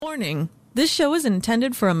Warning. This show is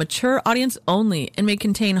intended for a mature audience only and may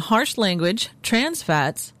contain harsh language, trans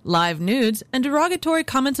fats, live nudes, and derogatory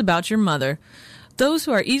comments about your mother. Those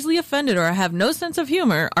who are easily offended or have no sense of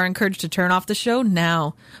humor are encouraged to turn off the show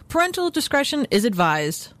now. Parental discretion is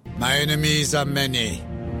advised. My enemies are many.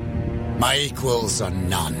 My equals are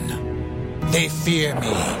none. They fear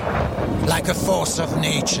me, like a force of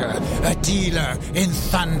nature, a dealer in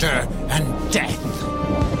thunder and death.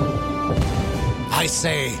 I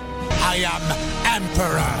say, I am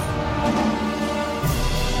Emperor.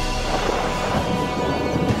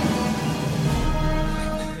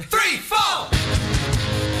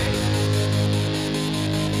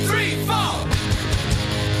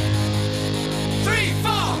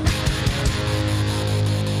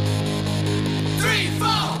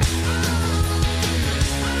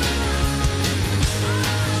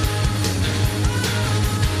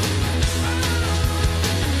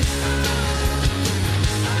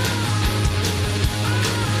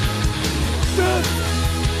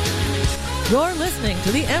 You're listening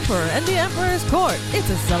to The Emperor and the Emperor's Court. It's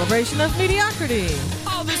a celebration of mediocrity.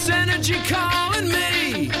 All this energy calling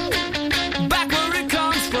me back where it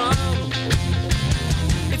comes from.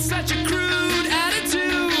 It's such a crude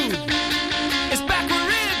attitude. It's back where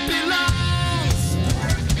it belongs.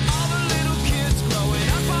 All the little kids growing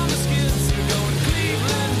up on the skids are going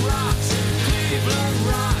Cleveland rocks, Cleveland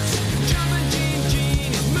rocks. Jumping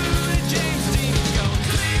Gene is moving James Dean is going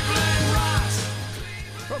Cleveland rocks.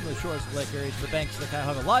 From the shores of Lake Erie to the banks of the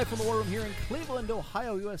Cuyahoga, live from the War Room here in Cleveland,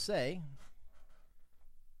 Ohio, USA.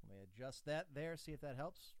 Let me adjust that there, see if that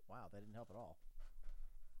helps. Wow, that didn't help at all.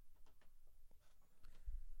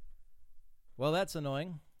 Well, that's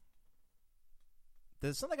annoying.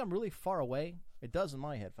 Does it sound like I'm really far away? It does in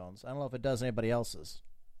my headphones. I don't know if it does in anybody else's.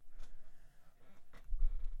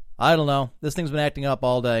 I don't know. This thing's been acting up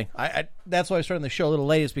all day. That's why I started the show a little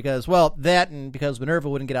late, is because, well, that and because Minerva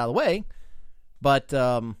wouldn't get out of the way. But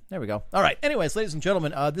there we go. All right. Anyways, ladies and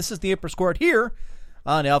gentlemen, this is the Emperor's Court here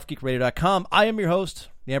on AlphaGeekRadio.com. I am your host,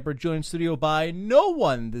 the Emperor, joined in studio by no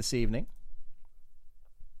one this evening.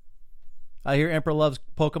 I hear Emperor loves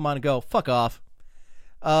Pokemon Go. Fuck off.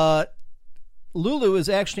 Lulu is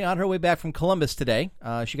actually on her way back from Columbus today.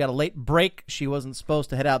 She got a late break. She wasn't supposed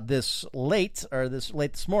to head out this late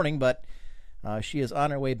this morning, but she is on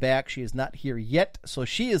her way back. She is not here yet, so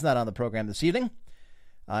she is not on the program this evening.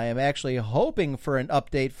 I am actually hoping for an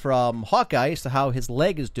update from Hawkeye as to how his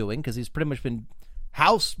leg is doing, because he's pretty much been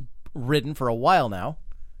house-ridden for a while now.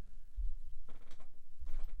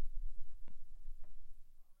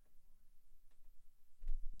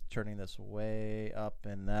 Turning this way up,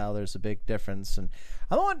 and now there's a big difference. And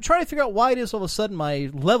I'm trying to figure out why it is all of a sudden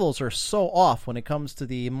my levels are so off when it comes to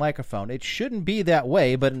the microphone. It shouldn't be that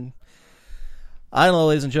way, but I don't know,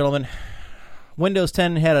 ladies and gentlemen. Windows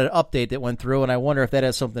 10 had an update that went through, and I wonder if that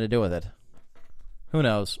has something to do with it. Who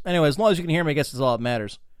knows? Anyway, as long as you can hear me, I guess that's all that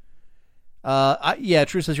matters. Yeah,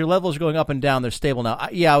 True says your levels are going up and down. They're stable now.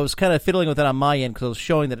 I was kind of fiddling with that on my end because I was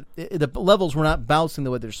showing that the levels were not bouncing the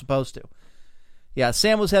way they're supposed to. Yeah,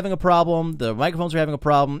 Sam was having a problem. The microphones are having a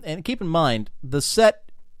problem. And keep in mind, the set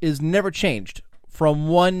is never changed from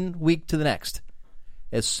 1 week to the next.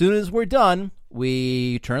 As soon as we're done,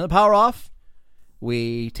 we turn the power off.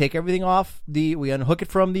 We take everything off. We unhook it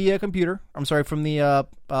from the computer. I'm sorry, from the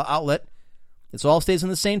outlet. It all stays in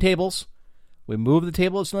the same tables. We move the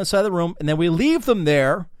tables to the side of the room, and then we leave them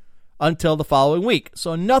there until the following week.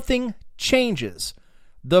 So nothing changes.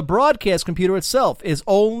 The broadcast computer itself is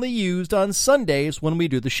only used on Sundays when we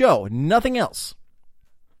do the show. Nothing else.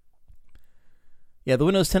 Yeah, the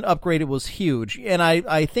Windows 10 upgrade, it was huge. And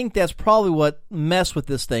I think that's probably what messed with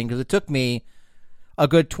this thing, because it took me a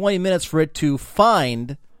good 20 minutes for it to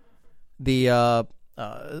find the,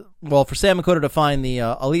 for Sam Encoder to find the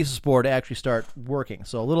Alesis board to actually start working.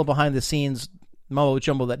 So a little behind the scenes mumbo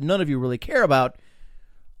jumbo that none of you really care about,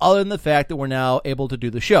 other than the fact that we're now able to do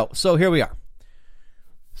the show. So here we are.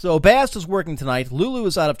 So Bast is working tonight. Lulu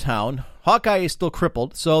is out of town. Hawkeye is still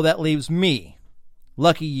crippled, so that leaves me.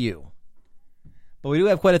 Lucky you. But we do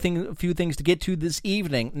have quite a few things to get to this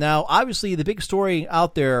evening. Now, obviously, the big story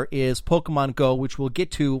out there is Pokemon Go, which we'll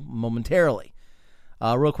get to momentarily.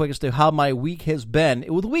 Real quick as to how my week has been.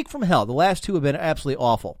 It was a week from hell. The last two have been absolutely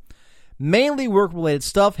awful. Mainly work-related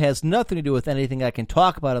stuff. Has nothing to do with anything I can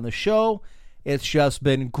talk about on the show. It's just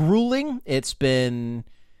been grueling. It's been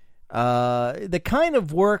the kind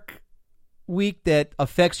of work week that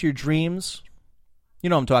affects your dreams.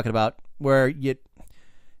 You know what I'm talking about. Where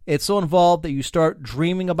it's so involved that you start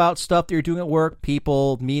dreaming about stuff that you're doing at work,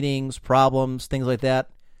 people, meetings, problems, things like that.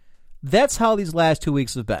 That's how these last 2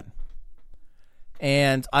 weeks have been.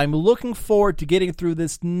 And I'm looking forward to getting through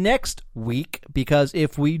this next week, because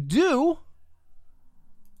if we do,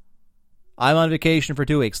 I'm on vacation for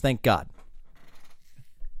 2 weeks, thank God.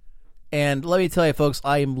 And let me tell you, folks,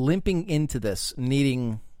 I am limping into this,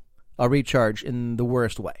 needing a recharge in the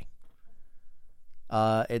worst way.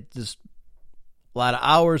 It's just a lot of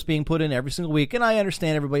hours being put in every single week, and I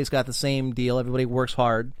understand everybody's got the same deal. Everybody works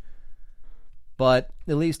hard. But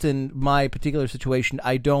at least in my particular situation,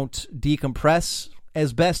 I don't decompress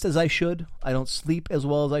as best as I should. I don't sleep as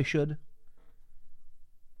well as I should.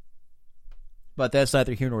 But that's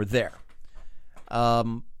neither here nor there.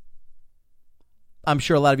 I'm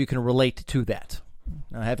sure a lot of you can relate to that.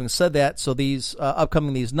 Now, having said that, so these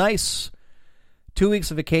these nice 2 weeks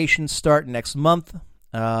of vacation start next month.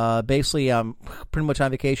 Basically, I'm pretty much on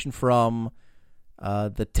vacation from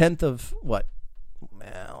the 10th of what?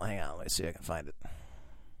 Well, hang on. Let me see if I can find it.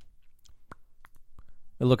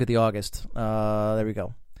 We'll look at the August. There we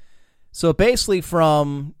go. So basically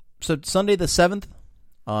from Sunday the 7th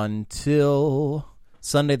until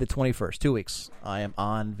Sunday the 21st, 2 weeks, I am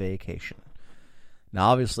on vacation.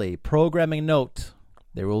 Now, obviously, programming note,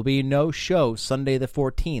 there will be no show Sunday the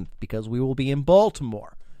 14th because we will be in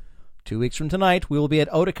Baltimore. 2 weeks from tonight, we will be at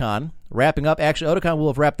Otakon, wrapping up. Actually, Otakon will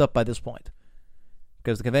have wrapped up by this point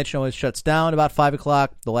because the convention always shuts down about 5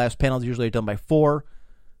 o'clock. The last panel is usually done by 4.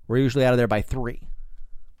 We're usually out of there by 3.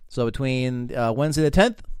 So between Wednesday the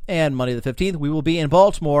 10th and Monday the 15th, we will be in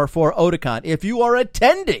Baltimore for Otakon. If you are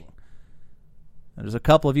attending, and there's a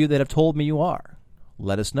couple of you that have told me you are,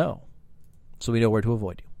 let us know so we know where to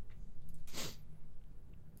avoid you.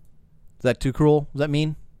 Is that too cruel? Was that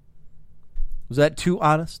mean? Was that too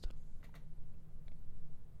honest?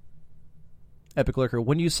 Epic Lurker,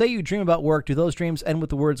 when you say you dream about work, do those dreams end with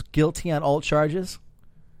the words guilty on all charges?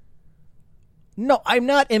 No, I'm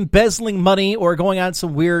not embezzling money or going on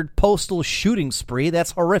some weird postal shooting spree.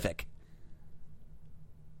 That's horrific.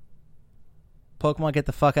 Pokemon, get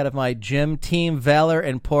the fuck out of my gym. Team Valor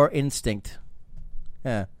and Poor Instinct.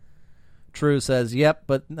 Yeah. True says, yep,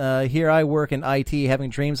 but here I work in IT.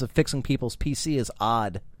 Having dreams of fixing people's PC is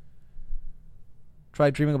odd. Try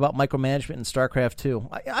dreaming about micromanagement in StarCraft 2.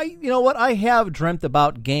 You know what? I have dreamt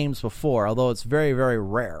about games before, although it's very, very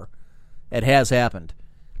rare. It has happened.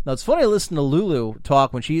 Now, it's funny to listen to Lulu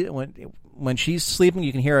talk when she's sleeping.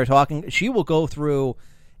 You can hear her talking. She will go through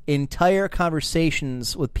entire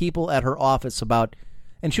conversations with people at her office about,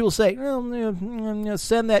 and she will say,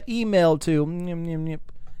 send that email to.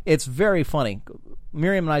 It's very funny.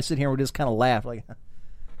 Miriam and I sit here and we just kind of laugh. Like,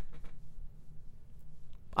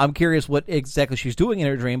 I'm curious what exactly she's doing in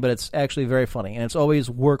her dream, but it's actually very funny, and it's always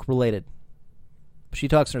work-related. She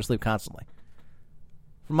talks in her sleep constantly.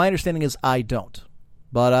 From my understanding is I don't.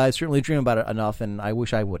 But I certainly dream about it enough, and I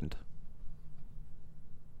wish I wouldn't.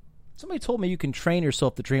 Somebody told me you can train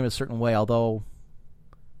yourself to dream a certain way, although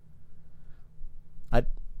I'm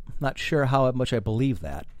not sure how much I believe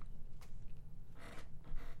that.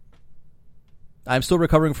 I'm still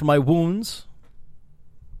recovering from my wounds.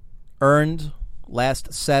 Earned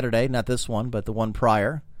last Saturday, not this one, but the one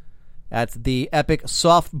prior, at the epic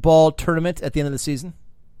softball tournament at the end of the season.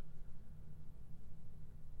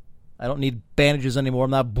 I don't need bandages anymore.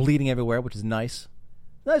 I'm not bleeding everywhere, which is nice.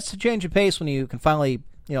 Nice to change of pace when you can finally,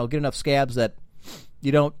 get enough scabs that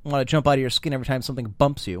you don't want to jump out of your skin every time something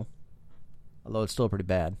bumps you. Although it's still pretty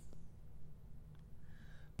bad.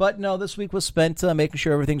 But no, this week was spent making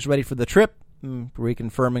sure everything's ready for the trip,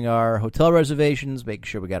 reconfirming our hotel reservations, making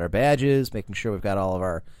sure we got our badges, making sure we've got all of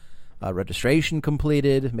our registration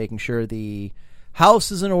completed, making sure the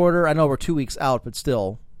house is in order. I know we're 2 weeks out, but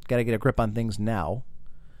still, got to get a grip on things now.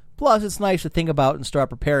 Plus, it's nice to think about and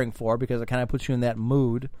start preparing for, because it kind of puts you in that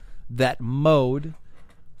mode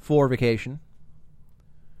for vacation.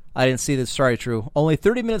 I didn't see this. Sorry, True. Only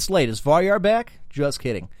 30 minutes late. Is Varyar back? Just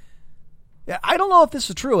kidding. I don't know if this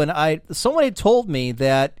is true, and someone had told me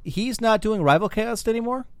that he's not doing Rivalcast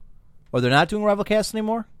anymore, or they're not doing Rivalcast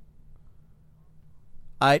anymore.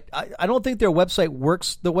 I don't think their website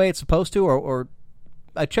works the way it's supposed to, or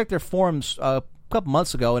I checked their forums a couple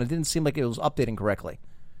months ago, and it didn't seem like it was updating correctly.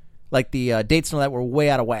 Like the dates and all that were way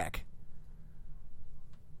out of whack.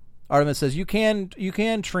 Artemis says, you can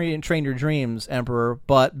train your dreams, Emperor,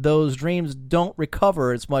 but those dreams don't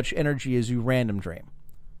recover as much energy as you random dream.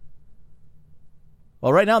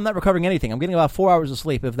 Well, right now I'm not recovering anything. I'm getting about 4 hours of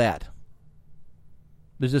sleep, if that.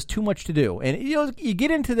 There's just too much to do. And, you get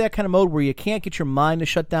into that kind of mode where you can't get your mind to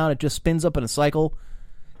shut down. It just spins up in a cycle.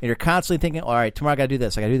 And you're constantly thinking, all right, tomorrow I got to do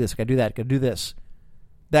this, I got to do this, I got to do that, I got to do this.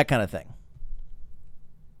 That kind of thing.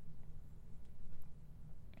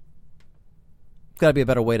 Got to be a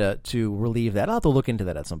better way to relieve that. I'll have to look into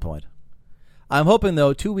that at some point. I'm hoping,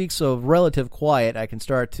 though, 2 weeks of relative quiet, I can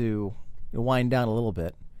start to wind down a little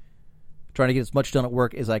bit. Trying to get as much done at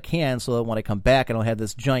work as I can so that when I come back, I don't have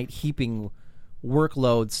this giant heaping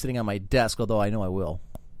workload sitting on my desk, although I know I will.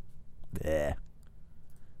 Bleh.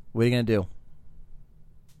 What are you going to do?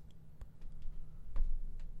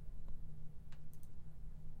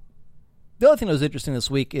 The other thing that was interesting this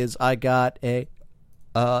week is I got a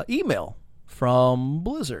email from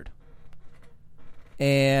Blizzard.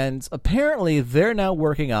 And apparently they're now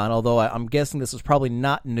working on, although I'm guessing this is probably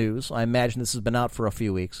not news, I imagine this has been out for a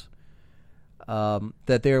few weeks,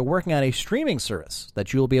 that they're working on a streaming service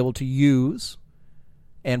that you'll be able to use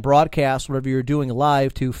and broadcast whatever you're doing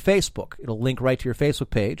live to Facebook. It'll link right to your Facebook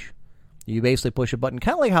page. You basically push a button,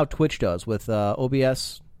 kind of like how Twitch does with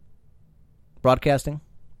OBS broadcasting.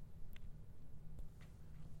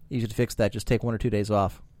 Easy to fix that. Just take 1 or 2 days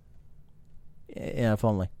off. Yeah, if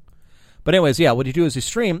only. But anyways, yeah, what you do is you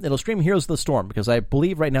stream. It'll stream Heroes of the Storm, because I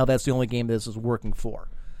believe right now that's the only game this is working for.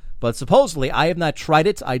 But supposedly, I have not tried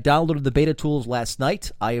it. I downloaded the beta tools last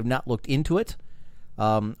night. I have not looked into it.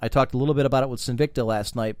 I talked a little bit about it with Sinvicta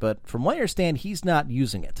last night, but from what I understand, he's not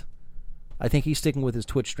using it. I think he's sticking with his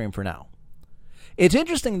Twitch stream for now. It's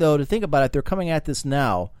interesting, though, to think about it. They're coming at this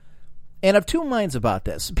now, and I have two minds about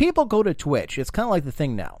this. People go to Twitch. It's kind of like the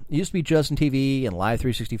thing now. It used to be Justin TV and Live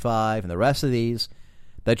 365 and the rest of these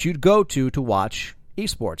that you'd go to watch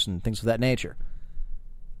esports and things of that nature.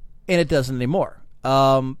 And it doesn't anymore.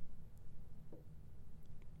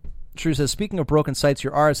 True says, speaking of broken sites,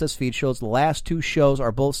 your RSS feed shows the last 2 shows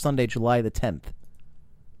are both Sunday, July the 10th.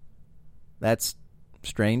 That's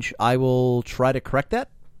strange. I will try to correct that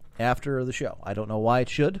after the show. I don't know why it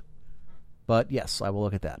should, but yes, I will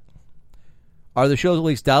look at that. Are the shows at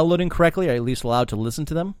least downloading correctly? Are you at least allowed to listen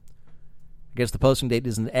to them? I guess the posting date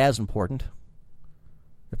isn't as important.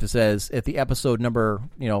 If it says, if the episode number,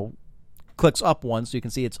 clicks up one so you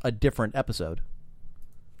can see it's a different episode.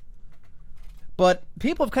 But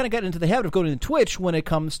people have kind of gotten into the habit of going to Twitch when it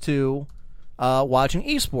comes to watching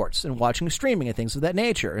esports and watching streaming and things of that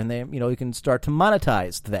nature. And they, you can start to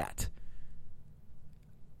monetize that.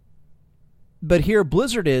 But here,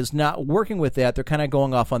 Blizzard is not working with that. They're kind of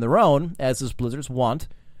going off on their own, as is Blizzard's want,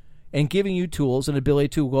 and giving you tools and ability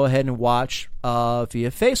to go ahead and watch via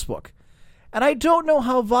Facebook. And I don't know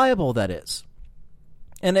how viable that is.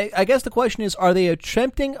 And I guess the question is, are they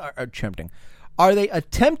attempting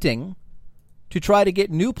to try to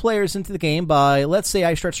get new players into the game by, let's say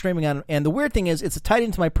I start streaming on, and the weird thing is, it's tied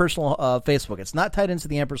into my personal Facebook. It's not tied into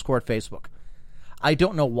the Emperor's Court Facebook. I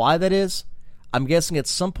don't know why that is. I'm guessing at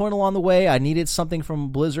some point along the way, I needed something from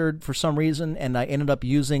Blizzard for some reason, and I ended up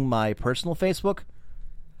using my personal Facebook.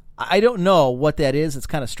 I don't know what that is. It's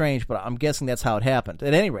kind of strange, but I'm guessing that's how it happened.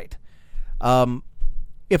 At any rate,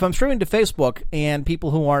 if I'm streaming to Facebook and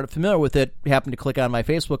people who aren't familiar with it happen to click on my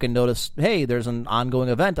Facebook and notice, hey, there's an ongoing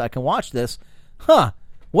event, I can watch this. Huh,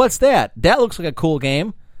 what's that? That looks like a cool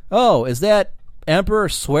game. Oh, is that Emperor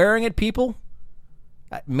swearing at people?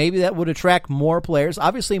 Maybe that would attract more players.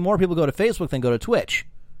 Obviously, more people go to Facebook than go to Twitch.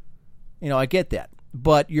 I get that.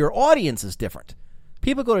 But your audience is different.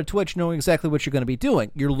 People go to Twitch knowing exactly what you're going to be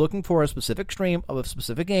doing. You're looking for a specific stream of a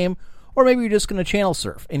specific game, or maybe you're just going to channel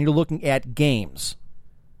surf, and you're looking at games.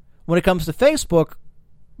 When it comes to Facebook,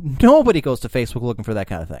 nobody goes to Facebook looking for that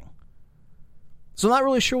kind of thing. So I'm not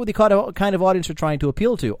really sure what the kind of audience they're trying to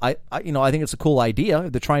appeal to. I think it's a cool idea.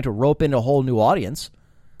 They're trying to rope in a whole new audience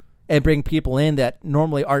and bring people in that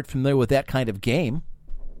normally aren't familiar with that kind of game.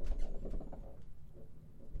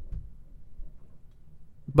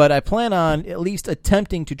 But I plan on at least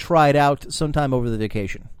attempting to try it out sometime over the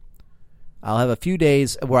vacation. I'll have a few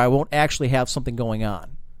days where I won't actually have something going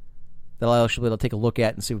on that I'll actually be able to take a look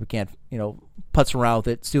at and see if we can't, putz around with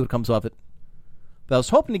it, see what comes of it. But I was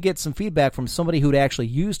hoping to get some feedback from somebody who'd actually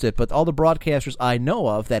used it, but all the broadcasters I know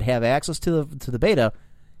of that have access to the beta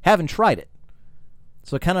haven't tried it.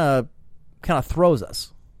 So it kind of throws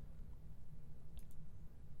us.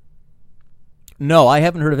 No, I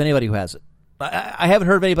haven't heard of anybody who has it. I haven't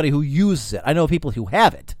heard of anybody who uses it. I know people who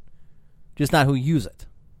have it, just not who use it.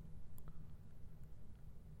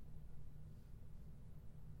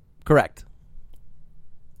 Correct.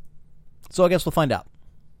 So I guess we'll find out.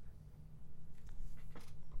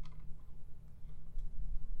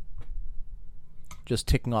 Just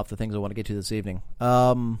ticking off the things I want to get to this evening.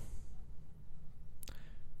 Now,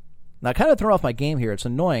 I kind of throw off my game here. It's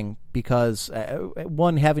annoying because,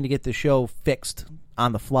 one, having to get the show fixed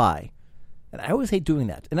on the fly. And I always hate doing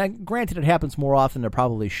that. And granted, it happens more often than it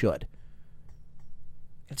probably should.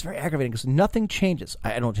 It's very aggravating because nothing changes.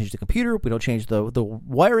 I don't change the computer. We don't change the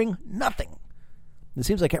wiring. Nothing. It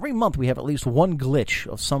seems like every month we have at least one glitch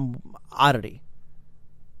of some oddity.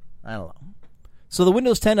 I don't know. So the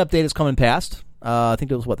Windows 10 update is coming past. I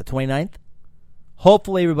think it was, the 29th?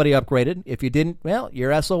 Hopefully everybody upgraded. If you didn't, well,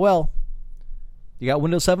 you're SOL. You got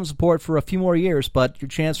Windows 7 support for a few more years, but your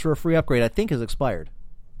chance for a free upgrade, I think, has expired.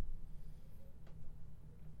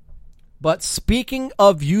 But speaking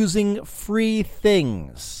of using free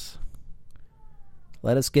things,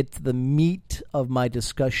 let us get to the meat of my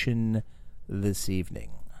discussion this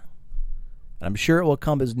evening. I'm sure it will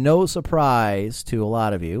come as no surprise to a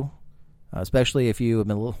lot of you, especially if you have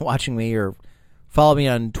been watching me or follow me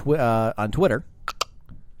on Twitter.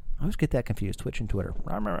 I always get that confused, Twitch and Twitter.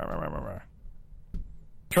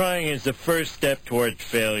 Trying is the first step towards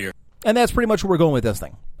failure. And that's pretty much where we're going with this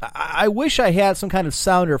thing. I wish I had some kind of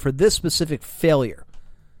sounder for this specific failure.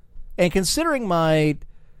 And considering my...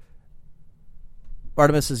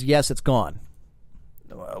 Artemis says, yes, it's gone.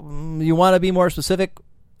 You want to be more specific?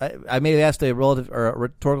 I may have asked a relative or a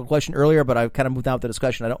rhetorical question earlier, but I kind of moved out the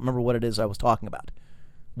discussion. I don't remember what it is I was talking about.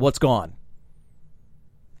 What's gone?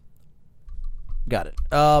 Got it.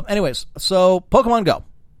 Anyways, so Pokemon Go.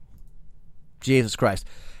 Jesus Christ.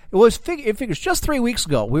 It figures just 3 weeks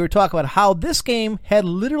ago, we were talking about how this game had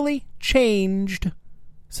literally changed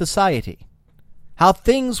society. How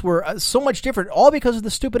things were so much different, all because of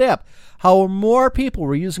the stupid app. How more people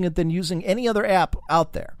were using it than using any other app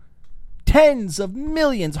out there. Tens of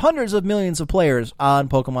millions, hundreds of millions of players on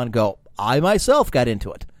Pokemon Go. I myself got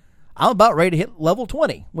into it. I'm about ready to hit level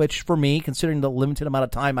 20, which for me, considering the limited amount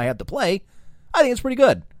of time I have to play, I think it's pretty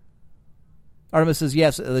good. Artemis says,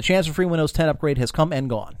 yes, the chance for free Windows 10 upgrade has come and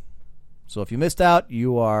gone. So if you missed out,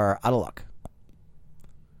 you are out of luck.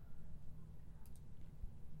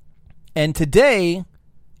 And today,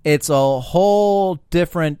 it's a whole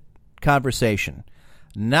different conversation.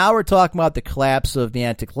 Now we're talking about the collapse of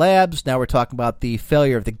Niantic Labs. Now we're talking about the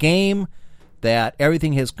failure of the game, that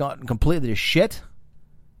everything has gone completely to shit,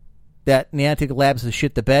 that Niantic Labs has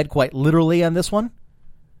shit the bed, quite literally, on this one.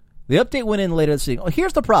 The update went in later this evening. Well,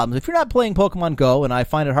 here's the problem. If you're not playing Pokemon Go, and I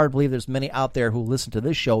find it hard to believe there's many out there who listen to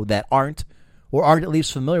this show that aren't, or aren't at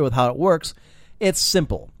least familiar with how it works, it's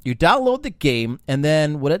simple. You download the game, and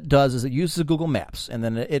then what it does is it uses Google Maps, and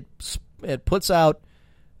then it puts out,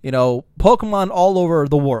 Pokemon all over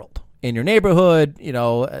the world. In your neighborhood,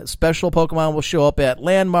 special Pokemon will show up at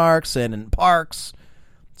landmarks and in parks.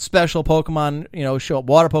 Special Pokemon, show up.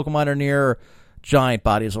 Water Pokemon are near giant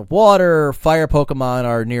bodies of water. Fire Pokemon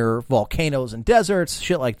are near volcanoes and deserts.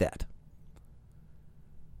 Shit like that.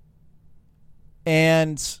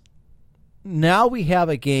 And now we have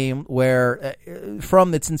a game where,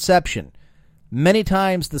 from its inception, many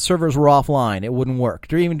times the servers were offline. It wouldn't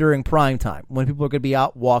work, even during prime time, when people are going to be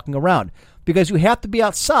out walking around. Because you have to be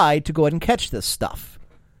outside to go ahead and catch this stuff.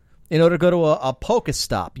 In order to go to a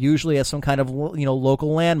Pokestop, usually at some kind of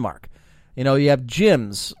local landmark. You have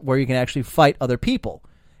gyms where you can actually fight other people.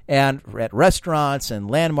 And at restaurants and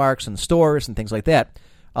landmarks and stores and things like that.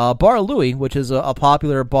 Bar Louie, which is a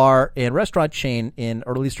popular bar and restaurant chain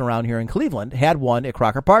or at least around here in Cleveland, had one at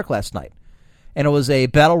Crocker Park last night. And it was a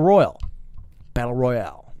battle royale.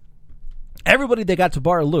 Everybody that got to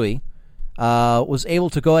Bar Louie was able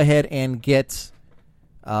to go ahead and get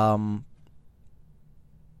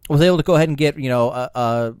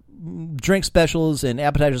drink specials and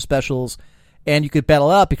appetizer specials, and you could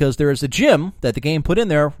battle out because there is a gym that the game put in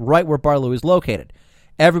there right where Bar Louie is located.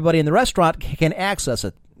 Everybody in the restaurant can access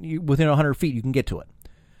it. Within 100 feet, you can get to it.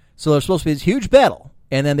 So there's supposed to be this huge battle,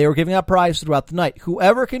 and then they were giving out prizes throughout the night.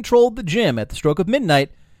 Whoever controlled the gym at the stroke of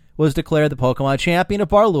midnight was declared the Pokemon champion of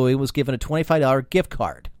Bar Louie, was given a $25 gift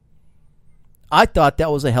card. I thought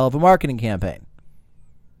that was a hell of a marketing campaign.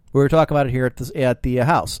 We were talking about it here at the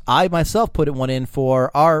house. I myself put one in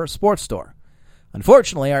for our sports store.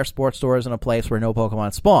 Unfortunately, our sports store is in a place where no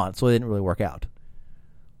Pokemon spawn, so it didn't really work out.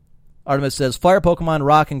 Artemis says, Fire Pokemon,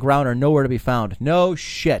 Rock, and Ground are nowhere to be found. No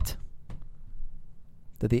shit.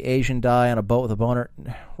 Did the Asian die on a boat with a boner?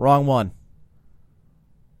 Wrong one.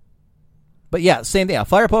 But yeah, same thing.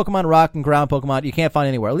 Fire Pokemon, Rock, and Ground Pokemon, you can't find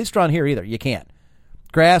anywhere. At least around here either. You can't.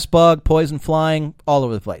 Grass, bug, poison flying, all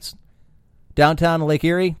over the place. Downtown in Lake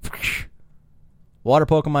Erie, water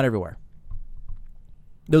Pokemon everywhere.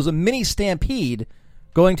 There was a mini stampede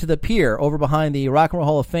going to the pier over behind the Rock and Roll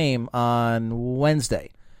Hall of Fame on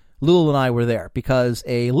Wednesday. Lulu and I were there because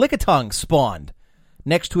a Lickitung spawned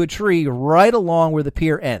next to a tree right along where the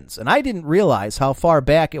pier ends. And I didn't realize how far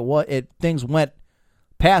back things went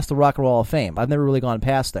past the Rock and Roll Hall of Fame. I've never really gone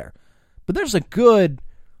past there. But there's a good,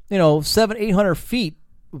 700-800 feet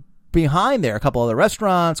behind there. A couple other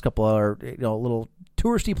restaurants, a couple other, little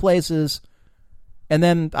touristy places. And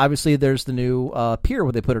then, obviously, there's the new pier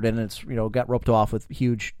where they put it in, and it's, got roped off with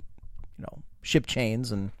huge, ship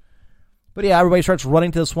chains. But yeah, everybody starts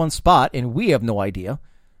running to this one spot, and we have no idea.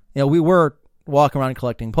 We were walking around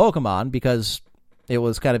collecting Pokemon because it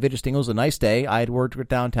was kind of interesting. It was a nice day. I had worked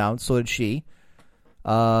downtown, so did she.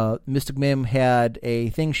 Mystic Mim had a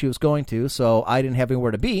thing she was going to, so I didn't have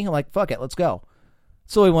anywhere to be. I'm like, fuck it, let's go.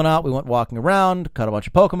 So we went out, we went walking around, caught a bunch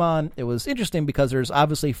of Pokemon. It was interesting because there's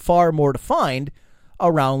obviously far more to find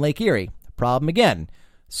around Lake Erie. Problem again,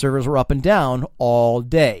 servers were up and down all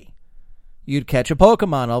day. You'd catch a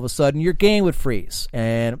Pokemon, all of a sudden your game would freeze.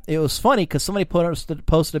 And it was funny because somebody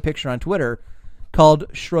posted a picture on Twitter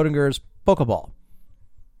called Schrodinger's Pokeball.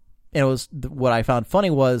 And it was, what I found funny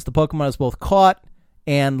was the Pokemon is both caught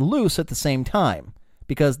and loose at the same time,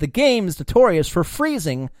 because the game is notorious for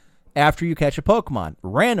freezing after you catch a Pokemon.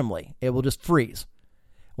 Randomly, it will just freeze.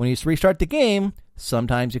 When you restart the game,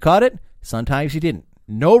 sometimes you caught it, sometimes you didn't.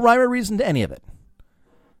 No rhyme or reason to any of it.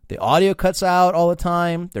 The audio cuts out all the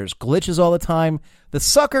time. There's glitches all the time. The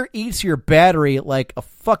sucker eats your battery like a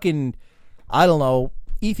fucking,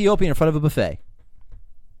 Ethiopian in front of a buffet.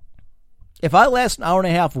 If I last an hour and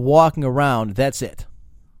a half walking around, that's it.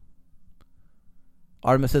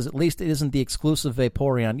 Artemis says, at least it isn't the exclusive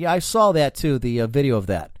Vaporeon. Yeah, I saw that too, the video of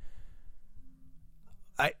that.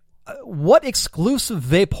 What exclusive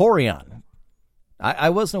Vaporeon? I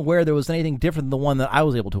wasn't aware there was anything different than the one that I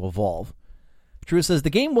was able to evolve. Drew says, the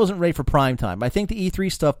game wasn't ready for prime time. I think the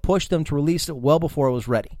E3 stuff pushed them to release it well before it was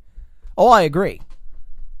ready. Oh, I agree.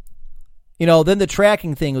 Then the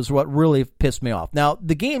tracking thing was what really pissed me off. Now,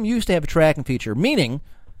 the game used to have a tracking feature, meaning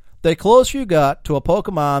the closer you got to a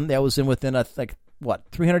Pokemon that was within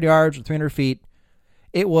 300 yards or 300 feet,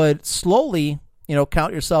 it would slowly,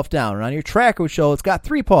 count yourself down. And on your tracker would show it's got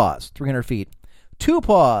 3 paws, 300 feet, 2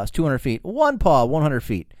 paws, 200 feet, 1 paw, 100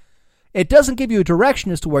 feet. It doesn't give you a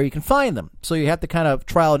direction as to where you can find them. So you have to kind of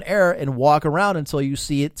trial and error and walk around until you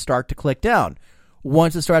see it start to click down.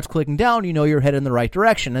 Once it starts clicking down, you're headed in the right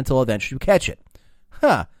direction until eventually you catch it.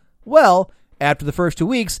 Well, after the first 2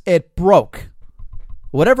 weeks, it broke.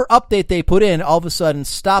 Whatever update they put in all of a sudden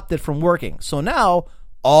stopped it from working. So now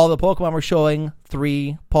all the Pokemon were showing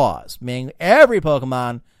 3 paws, meaning every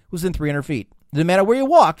Pokemon was in 300 feet. Didn't matter where you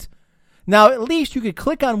walked. Now, at least you could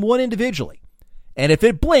click on one individually. And if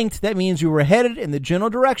it blinked, that means you were headed in the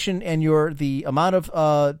general direction and the amount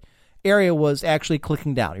of area was actually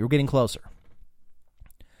clicking down. You were getting closer.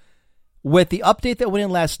 With the update that went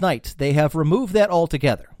in last night, they have removed that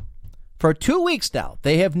altogether. For 2 weeks now,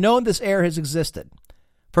 they have known this error has existed.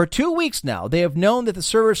 For 2 weeks now, they have known that the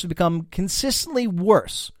servers have become consistently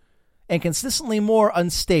worse and consistently more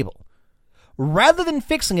unstable. Rather than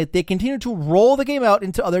fixing it, they continue to roll the game out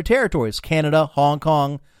into other territories. Canada, Hong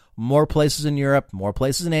Kong, more places in Europe, more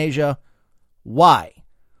places in Asia. Why?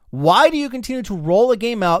 Why do you continue to roll a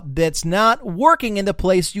game out that's not working in the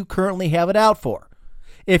place you currently have it out for?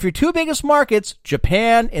 If your 2 biggest markets,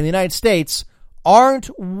 Japan and the United States,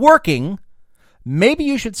 aren't working, maybe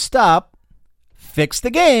you should stop, fix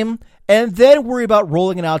the game, and then worry about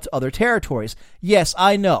rolling it out to other territories. Yes,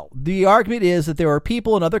 I know. The argument is that there are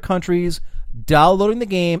people in other countries downloading the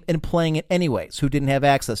game and playing it anyways who didn't have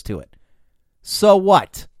access to it. So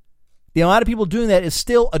what? The amount of people doing that is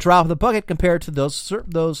still a drop in the bucket compared to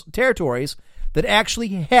those territories that actually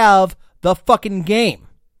have the fucking game.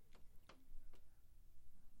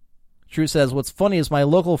 Drew says, what's funny is my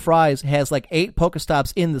local Fry's has like 8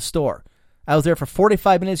 Pokestops in the store. I was there for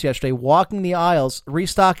 45 minutes yesterday, walking the aisles,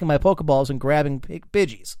 restocking my Pokeballs, and grabbing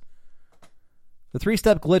Pidgeys. The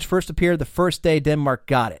 3-step glitch first appeared the first day Denmark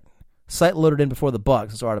got it. Site loaded in before the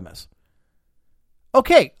bugs, says Artemis.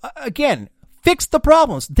 Okay, again, fix the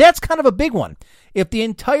problems. That's kind of a big one. If the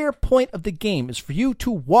entire point of the game is for you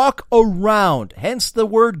to walk around, hence the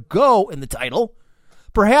word go in the title,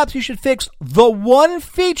 perhaps you should fix the one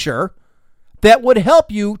feature that would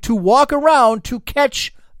help you to walk around to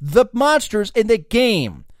catch the monsters in the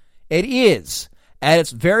game. It is, at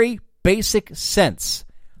its very basic sense,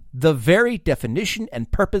 the very definition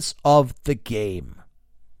and purpose of the game.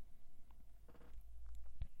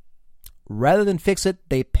 Rather than fix it,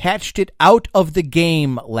 they patched it out of the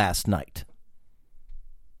game last night.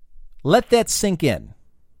 Let that sink in.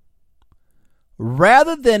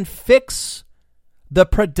 Rather than fix the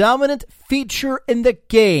predominant feature in the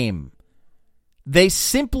game, they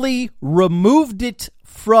simply removed it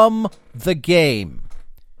from the game.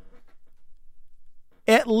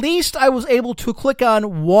 At least I was able to click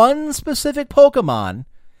on one specific Pokemon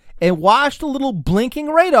and watch the little blinking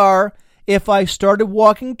radar. If I started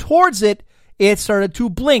walking towards it, it started to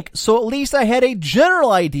blink. So at least I had a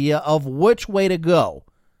general idea of which way to go.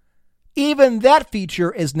 Even that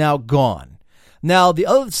feature is now gone. Now, the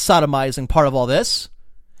other sodomizing part of all this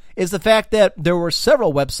is the fact that there were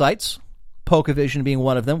several websites, PokeVision being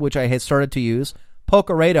one of them, which I had started to use, Poke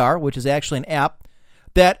Radar, which is actually an app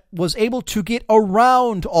that was able to get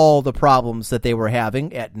around all the problems that they were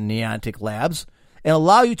having at Niantic Labs and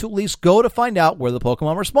allow you to at least go to find out where the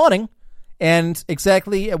Pokemon were spawning and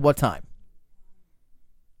exactly at what time.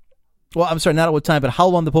 Well, I'm sorry, not at what time, but how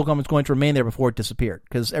long the Pokemon was going to remain there before it disappeared,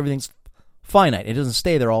 because everything's finite. It doesn't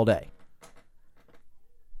stay there all day.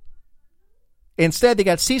 Instead, they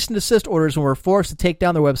got cease and desist orders and were forced to take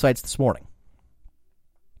down their websites this morning.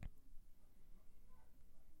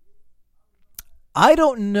 I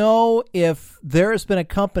don't know if there has been a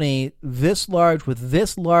company this large with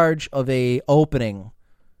this large of a opening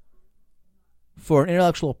for an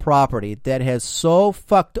intellectual property that has so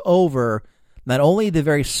fucked over not only the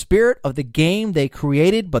very spirit of the game they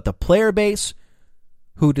created, but the player base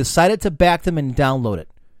who decided to back them and download it.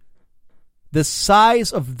 The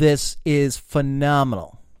size of this is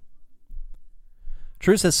phenomenal.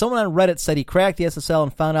 True says someone on Reddit said he cracked the SSL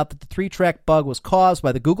and found out that the 3-track bug was caused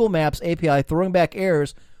by the Google Maps API throwing back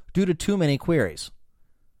errors due to too many queries.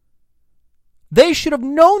 They should have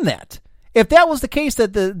known that. If that was the case,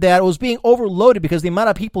 that it was being overloaded because the amount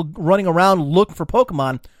of people running around looking for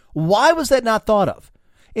Pokemon, why was that not thought of?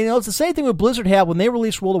 You know, it's the same thing with Blizzard had when they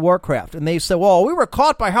released World of Warcraft, and they said, well, we were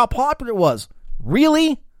caught by how popular it was.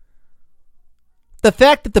 Really? The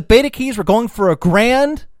fact that the beta keys were going for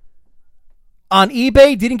 $1,000 on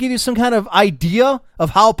eBay didn't give you some kind of idea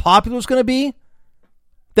of how popular it was going to be?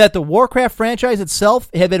 That the Warcraft franchise itself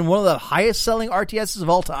had been one of the highest selling RTSs of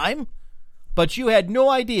all time? But you had no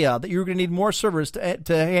idea that you were going to need more servers to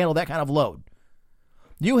handle that kind of load.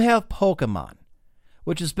 You have Pokemon,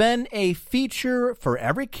 which has been a feature for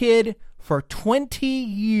every kid for 20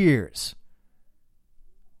 years.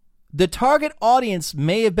 The target audience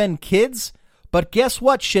may have been kids, but guess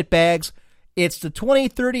what, shitbags? It's the 20,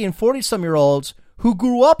 30, and 40-some-year-olds who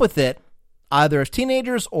grew up with it, either as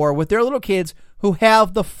teenagers or with their little kids, who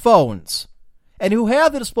have the phones and who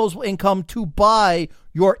have the disposable income to buy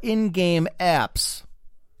your in-game apps.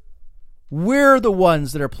 We're the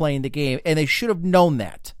ones that are playing the game, and they should have known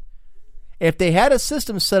that. If they had a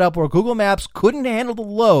system set up where Google Maps couldn't handle the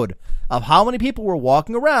load of how many people were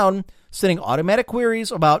walking around sending automatic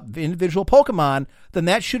queries about individual Pokemon, then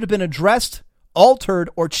that should have been addressed, altered,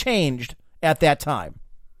 or changed at that time.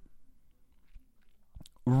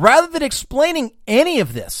 Rather than explaining any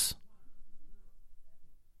of this,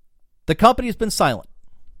 the company has been silent.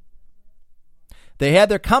 They had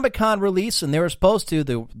their Comic-Con release, and they were supposed to,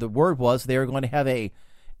 the word was they were going to have a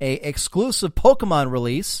exclusive Pokemon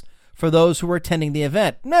release for those who were attending the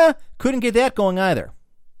event. Nah, couldn't get that going either.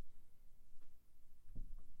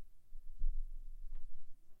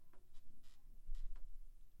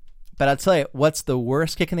 But I'll tell you, what's the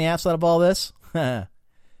worst kick in the ass out of all this?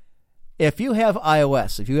 If you have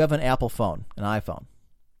iOS, if you have an Apple phone, an iPhone,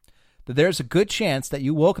 that there's a good chance that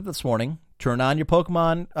you woke up this morning, turned on your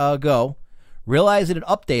Pokemon Go, realized it had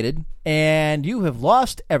updated, and you have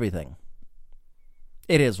lost everything.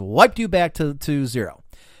 It has wiped you back to zero.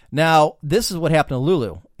 Now, this is what happened to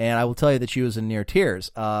Lulu, and I will tell you that she was in near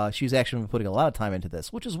tears. She's actually been putting a lot of time into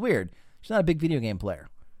this, which is weird. She's not a big video game player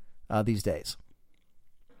these days.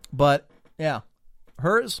 But, yeah,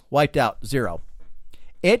 hers wiped out, zero.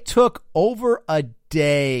 It took over a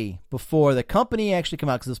day before the company actually came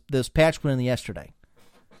out, because this patch went in yesterday.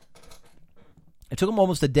 It took them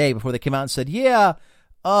almost a day before they came out and said, yeah,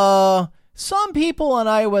 some people on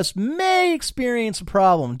iOS may experience a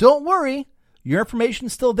problem. Don't worry, your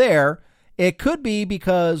information's still there. It could be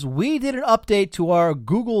because we did an update to our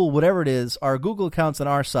Google, whatever it is, our Google accounts on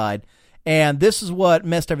our side, and this is what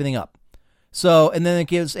messed everything up. So, and then it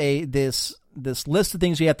gives this list of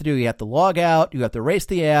things you have to do. You have to log out, you have to erase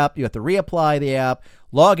the app, you have to reapply the app,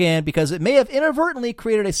 log in, because it may have inadvertently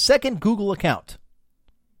created a second Google account.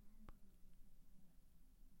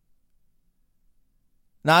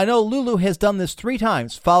 Now, I know Lulu has done this 3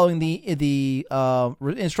 times following the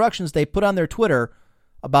instructions they put on their Twitter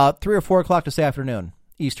about 3 or 4 o'clock this afternoon,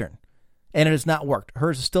 Eastern, and it has not worked.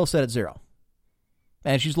 Hers is still set at 0.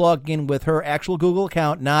 And she's logging in with her actual Google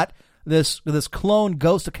account, not this clone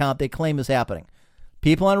ghost account they claim is happening.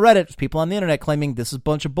 People on Reddit, people on the internet claiming this is a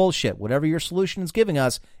bunch of bullshit. Whatever your solution is giving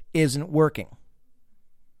us isn't working.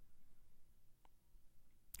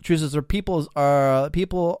 Truth is,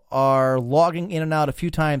 people are logging in and out a few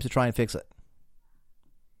times to try and fix it.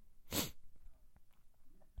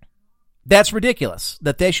 That's ridiculous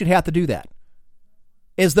that they should have to do that.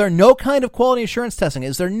 Is there no kind of quality assurance testing?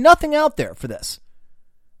 Is there nothing out there for this?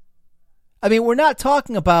 I mean, we're not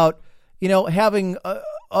talking about, having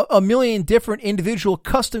a million different individual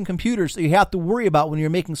custom computers that you have to worry about when you're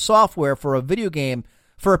making software for a video game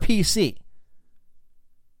for a PC.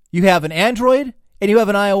 You have an Android and you have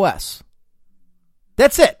an iOS.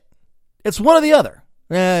 That's it. It's one or the other.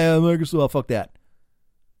 Microsoft, fuck that.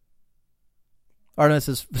 Arthas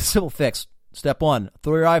says, simple fix. Step 1,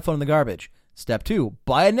 throw your iPhone in the garbage. Step 2,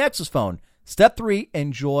 buy a Nexus phone. Step 3,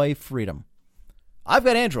 enjoy freedom. I've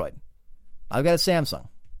got Android. I've got a Samsung.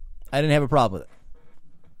 I didn't have a problem with it.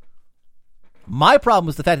 My problem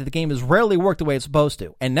was the fact that the game has rarely worked the way it's supposed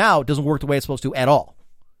to. And now it doesn't work the way it's supposed to at all.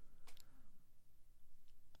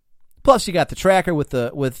 Plus, you got the tracker with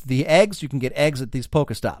the eggs. You can get eggs at these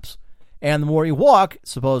Pokestops. And the more you walk,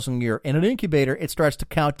 supposing you're in an incubator, it starts to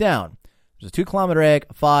count down. There's a 2-kilometer egg,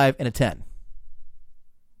 a 5, and a 10.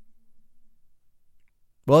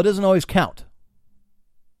 Well, it doesn't always count.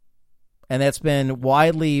 And that's been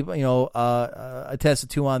widely, attested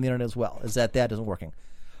to on the internet as well, is that isn't working.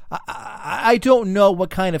 I don't know what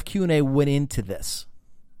kind of Q&A went into this.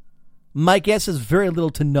 My guess is very little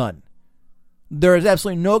to none. There is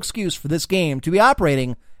absolutely no excuse for this game to be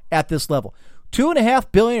operating at this level.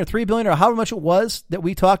 $2.5 billion or $3 billion or however much it was that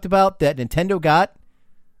we talked about that Nintendo got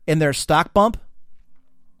in their stock bump.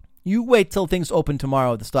 You wait till things open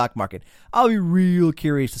tomorrow at the stock market. I'll be real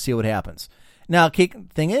curious to see what happens. Now,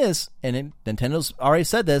 thing is, and Nintendo's already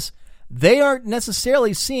said this, they aren't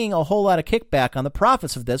necessarily seeing a whole lot of kickback on the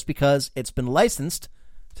profits of this because it's been licensed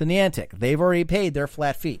to Niantic. They've already paid their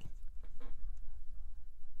flat fee.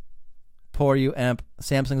 Poor you, Emp.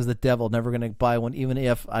 Samsung's the devil. Never going to buy one, even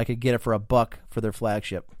if I could get it for $1 for their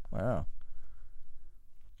flagship. Wow.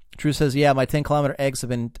 True says, yeah, my 10-kilometer eggs have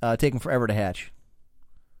been taking forever to hatch.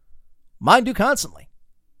 Mine do constantly.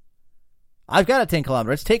 I've got a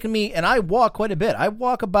 10-kilometer. It's taken me, and I walk quite a bit. I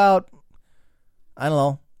walk about,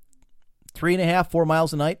 3.5, 4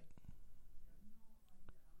 miles a night.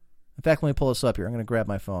 In fact, let me pull this up here. I'm going to grab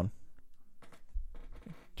my phone.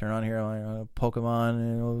 Turn on here, Pokemon,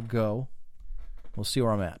 and it'll go. We'll see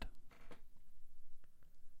where I'm at.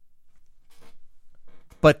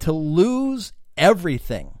 But to lose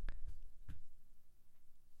everything,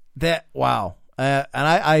 wow. And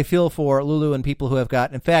I feel for Lulu and people who have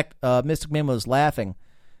got. In fact, Mystic Mim was laughing,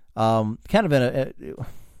 kind of in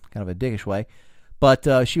a dickish way,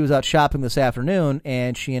 but she was out shopping this afternoon,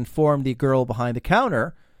 and she informed the girl behind the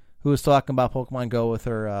counter who was talking about Pokemon Go with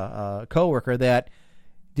her coworker that,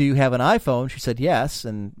 do you have an iPhone? She said yes,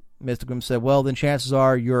 and Mystic Mim said, well, then chances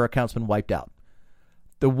are your account's been wiped out.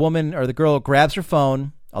 The woman or the girl grabs her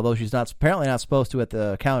phone, although she's apparently not supposed to at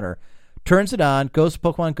the counter, turns it on, goes to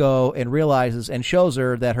Pokemon Go, and realizes and shows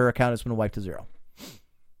her that her account has been wiped to 0.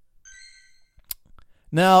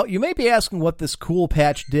 Now, you may be asking what this cool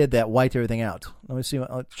patch did that wiped everything out. Let me see.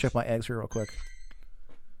 Let's check my eggs here real quick.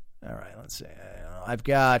 All right, let's see. I've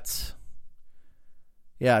got,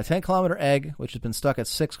 a 10-kilometer egg, which has been stuck at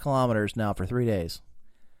 6 kilometers now for 3 days.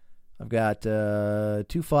 I've got 2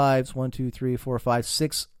 5s, 1, 2, 3, 4, 5,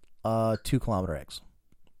 6 2-kilometer eggs.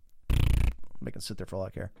 Make it sit there for all I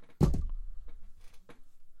care.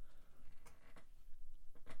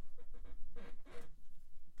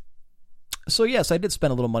 So yes, I did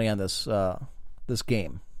spend a little money on this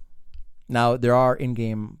game. Now there are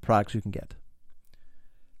in-game products you can get.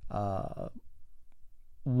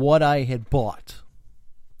 What I had bought,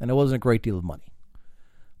 and it wasn't a great deal of money,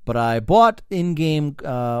 but I bought in-game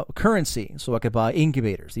currency so I could buy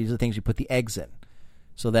incubators. These are the things you put the eggs in,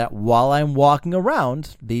 so that while I'm walking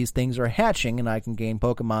around, these things are hatching, and I can gain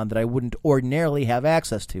Pokemon that I wouldn't ordinarily have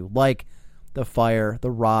access to, like the fire,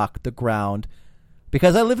 the rock, the ground.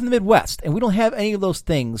 Because I live in the Midwest, and we don't have any of those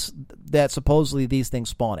things that supposedly these things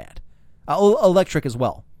spawn at. Electric as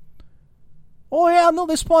well. Oh, yeah, no,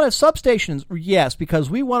 they spawn at substations. Yes, because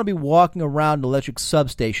we want to be walking around an electric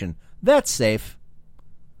substation. That's safe.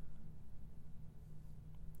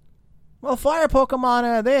 Well, fire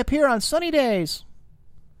Pokemon, they appear on sunny days.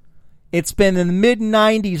 It's been in the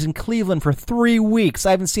mid-90s in Cleveland for 3 weeks.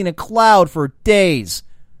 I haven't seen a cloud for days.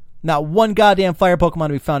 Not one goddamn fire Pokemon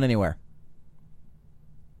to be found anywhere.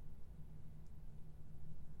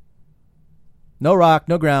 No rock,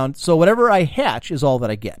 no ground. So whatever I hatch is all that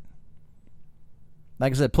I get.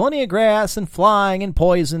 Like I said, plenty of grass and flying and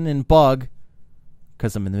poison and bug.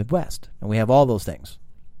 Because I'm in the Midwest. And we have all those things.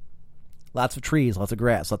 Lots of trees, lots of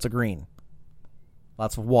grass, lots of green.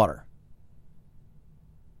 Lots of water.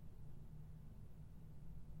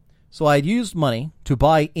 So I'd used money to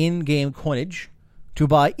buy in-game coinage, to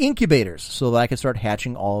buy incubators so that I could start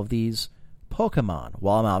hatching all of these Pokemon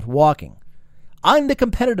while I'm out walking. I'm the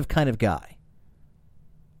competitive kind of guy.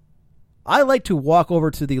 I like to walk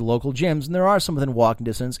over to the local gyms, and there are some within walking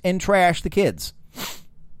distance, and trash the kids.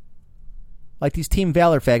 Like these Team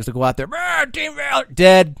Valor fags that go out there, Team Valor,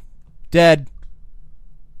 dead.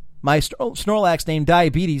 My Snorlax named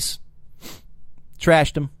Diabetes,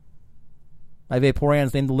 trashed him. My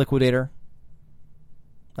Vaporeon's named the Liquidator.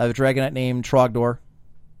 I have a Dragonite named Trogdor.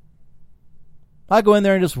 I go in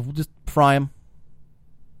there and just fry him.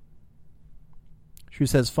 She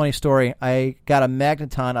says, funny story, I got a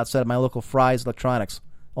Magneton outside of my local Fry's Electronics.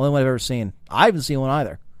 Only one I've ever seen. I haven't seen one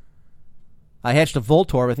either. I hatched a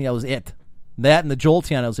Voltorb. I think that was it. That and the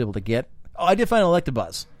Jolteon I was able to get. Oh, I did find an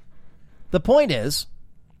Electabuzz. The point is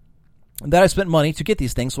that I spent money to get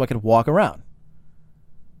these things so I could walk around.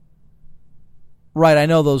 Right, I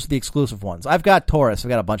know those are the exclusive ones. I've got Taurus. I've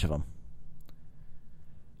got a bunch of them.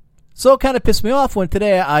 So it kind of pissed me off when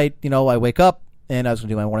today I wake up and I was going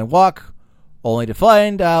to do my morning walk, only to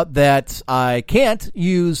find out that I can't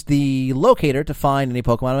use the locator to find any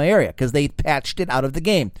Pokemon in my area because they patched it out of the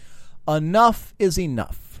game. Enough is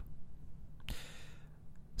enough.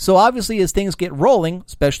 So obviously as things get rolling,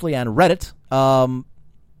 especially on Reddit,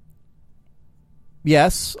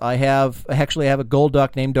 yes, I have a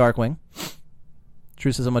Golduck named Darkwing.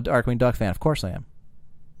 True says I'm a Darkwing Duck fan. Of course I am.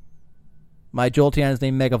 My Jolteon is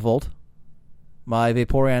named Megavolt. My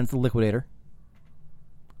Vaporeon is the Liquidator.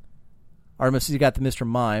 Artemis, you got the Mr.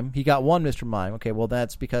 Mime. He got one Mr. Mime. Okay, well,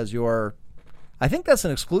 that's because you're... I think that's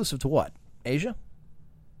an exclusive to what? Asia?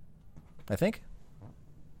 I think?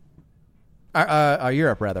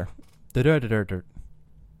 Europe, rather. So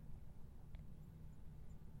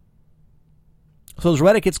as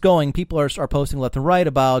Reddit gets going, people are posting left and right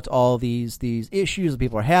about all these issues that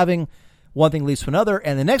people are having. One thing leads to another,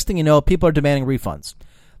 and the next thing you know, people are demanding refunds.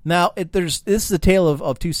 Now, this is a tale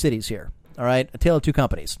of two cities here, all right? A tale of two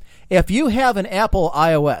companies. If you have an Apple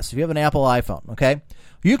iOS, if you have an Apple iPhone, okay,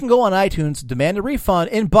 you can go on iTunes, demand a refund,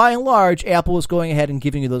 and by and large, Apple is going ahead and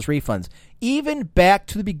giving you those refunds, even back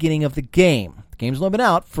to the beginning of the game. The game's only been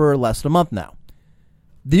out for less than a month now.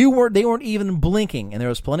 They weren't even blinking, and there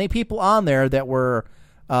was plenty of people on there that were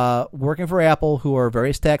working for Apple who are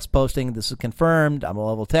various texts posting, this is confirmed, I'm a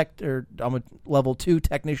level 2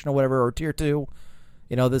 technician or whatever, or tier 2.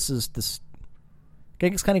 You know, this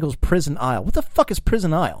Genghis Khan equals Prison Isle. What the fuck is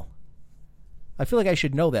Prison Isle? I feel like I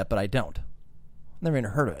should know that, but I don't. Never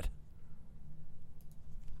even heard of it.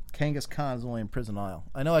 Genghis Khan is only in Prison Isle.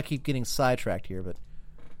 I know I keep getting sidetracked here, but...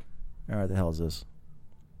 Alright, the hell is this?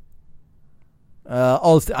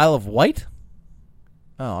 It's the Isle of Wight?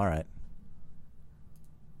 Oh, alright.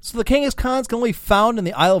 So the Genghis Khans can only be found in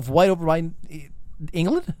the Isle of Wight over by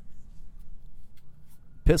England?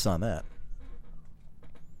 Piss on that.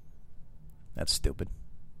 That's stupid.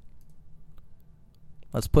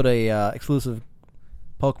 Let's put a exclusive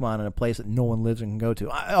Pokemon in a place that no one lives and can go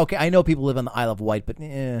to. Okay, I know people live on the Isle of Wight, but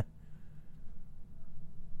a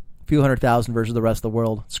few 100,000 versus the rest of the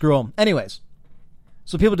world. Screw them. Anyways,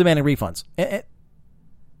 so people demanding refunds.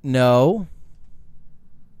 No.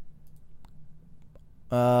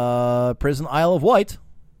 Prison Isle of Wight.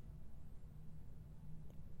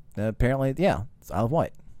 Apparently, yeah, it's Isle of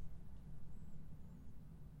Wight.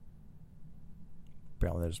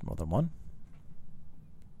 Apparently there's more than one.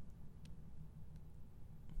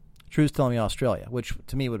 True's telling me Australia, which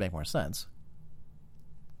to me would make more sense.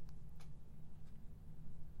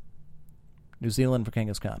 New Zealand for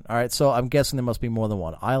Genghis Khan. All right, so I'm guessing there must be more than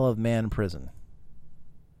one. Isle of Man prison.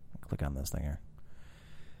 Click on this thing here.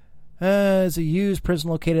 Is a used prison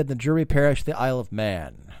located in the Drury Parish, the Isle of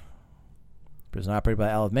Man. Prison operated by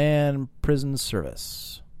Isle of Man Prison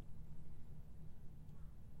Service.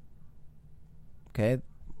 Okay.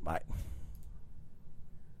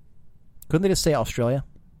 Couldn't they just say Australia?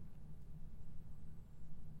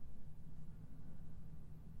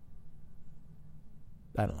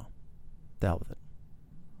 I don't know. The hell with it.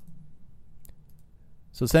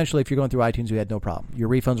 So essentially, if you're going through iTunes, you had no problem. Your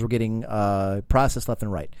refunds were getting processed left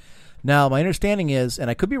and right. Now, my understanding is, and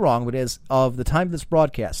I could be wrong, but is of the time of this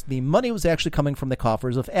broadcast, the money was actually coming from the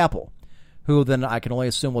coffers of Apple, who then I can only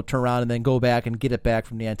assume will turn around and then go back and get it back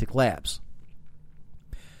from Niantic Labs.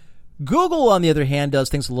 Google, on the other hand, does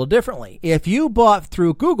things a little differently. If you bought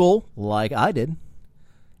through Google, like I did,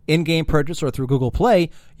 in-game purchase or through Google Play,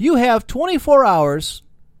 you have 24 hours,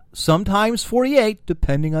 sometimes 48,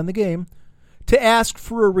 depending on the game, to ask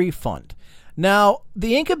for a refund. Now,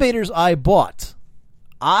 the incubators I bought,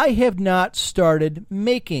 I have not started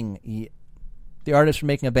making... The artist for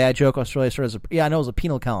making a bad joke, Australia started as I know it was a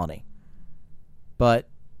penal colony. But,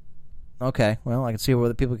 okay, well, I can see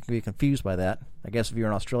where people can be confused by that. I guess if you're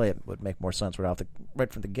in Australia, it would make more sense right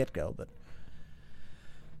from the get-go. But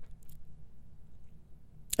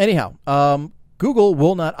Anyhow, Google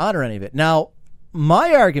will not honor any of it. Now,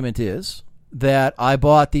 my argument is that I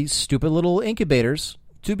bought these stupid little incubators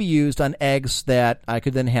to be used on eggs that I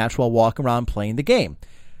could then hatch while walking around playing the game.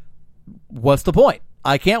 What's the point?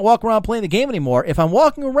 I can't walk around playing the game anymore. If I'm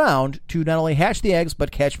walking around to not only hatch the eggs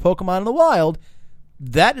but catch Pokemon in the wild,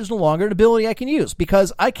 that is no longer an ability I can use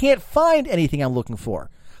because I can't find anything I'm looking for.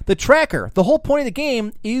 The tracker, the whole point of the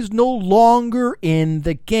game, is no longer in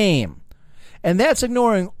the game. And that's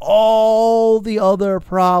ignoring all the other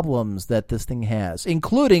problems that this thing has,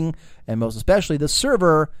 including, and most especially, the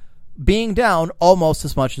server being down almost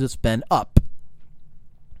as much as it's been up.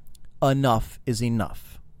 Enough is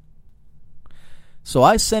enough. So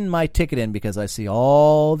I send my ticket in because I see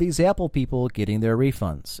all these Apple people getting their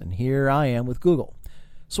refunds. And here I am with Google.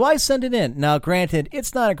 So I send it in. Now, granted,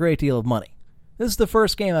 it's not a great deal of money. This is the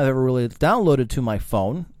first game I've ever really downloaded to my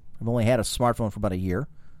phone. I've only had a smartphone for about a year.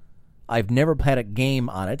 I've never had a game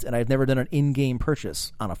on it, and I've never done an in-game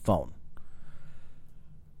purchase on a phone.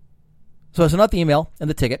 So I send out the email and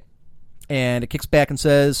the ticket, and it kicks back and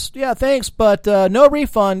says, yeah, thanks, but no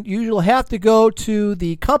refund. You'll have to go to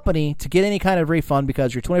the company to get any kind of refund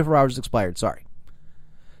because your 24 hours is expired. Sorry.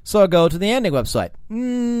 So I go to the Niantic website.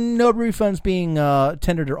 No refunds being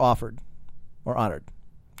tendered or offered or honored.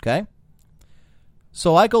 Okay?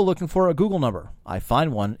 So I go looking for a Google number. I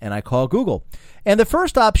find one, and I call Google. And the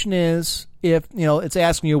first option is, if it's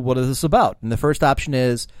asking you, what is this about? And the first option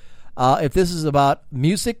is, if this is about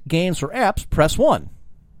music, games, or apps, press 1.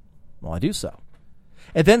 Well, I do so.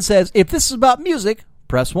 It then says, if this is about music,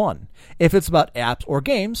 press 1. If it's about apps or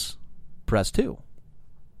games, press 2.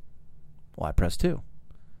 Well, I press 2.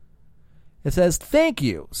 It says, thank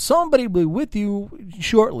you. Somebody will be with you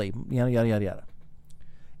shortly. Yada, yada, yada, yada.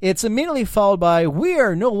 It's immediately followed by, we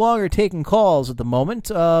are no longer taking calls at the moment.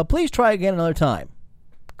 Please try again another time.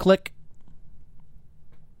 Click.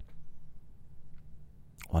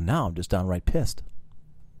 Well, now I'm just downright pissed.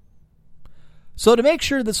 So to make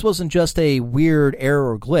sure this wasn't just a weird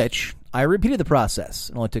error or glitch, I repeated the process.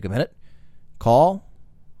 It only took a minute. Call,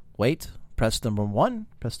 wait, press number 1,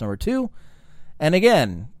 press number 2, and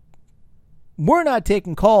again, we're not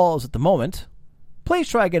taking calls at the moment. Please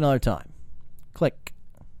try again another time. Click.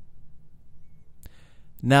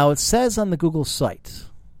 Now it says on the Google site,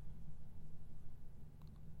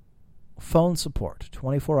 phone support,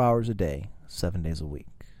 24 hours a day, 7 days a week.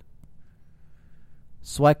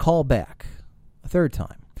 So I call back a third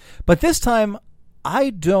time. But this time,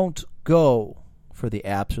 I don't go for the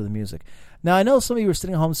apps or the music. Now, I know some of you are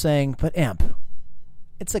sitting at home saying, but Amp,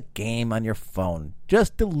 it's a game on your phone.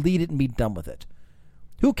 Just delete it and be done with it.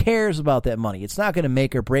 Who cares about that money? It's not going to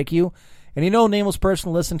make or break you. And nameless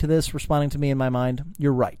person listening to this, responding to me in my mind,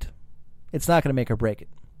 you're right. It's not going to make or break it.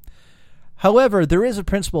 However, there is a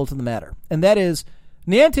principle to the matter, and that is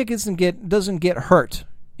Niantic doesn't get hurt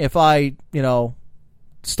if I,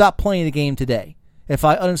 stop playing the game today, if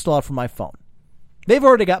I uninstall it from my phone. They've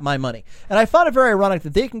already got my money. And I found it very ironic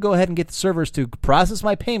that they can go ahead and get the servers to process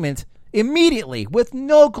my payment immediately with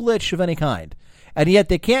no glitch of any kind. And yet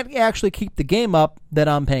they can't actually keep the game up that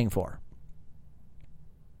I'm paying for.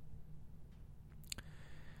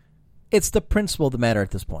 It's the principle of the matter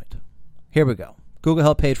at this point. Here we go. Google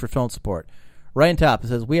Help page for phone support. Right on top, it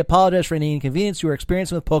says, we apologize for any inconvenience you are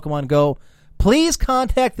experiencing with Pokemon Go. Please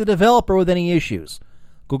contact the developer with any issues.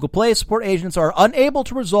 Google Play support agents are unable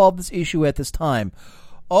to resolve this issue at this time.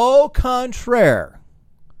 Au contraire.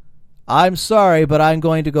 I'm sorry, but I'm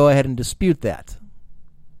going to go ahead and dispute that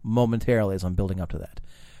momentarily as I'm building up to that.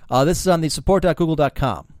 This is on the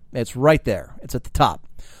support.google.com. It's right there. It's at the top.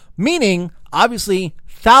 Meaning, obviously,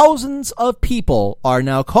 thousands of people are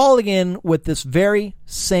now calling in with this very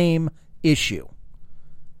same issue.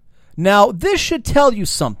 Now, this should tell you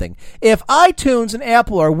something. If iTunes and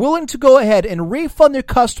Apple are willing to go ahead and refund their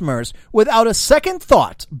customers without a second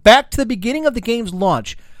thought back to the beginning of the game's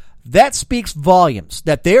launch, that speaks volumes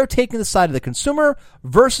that they are taking the side of the consumer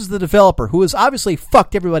versus the developer, who has obviously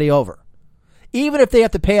fucked everybody over. Even if they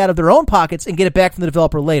have to pay out of their own pockets and get it back from the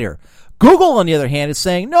developer later. Google, on the other hand, is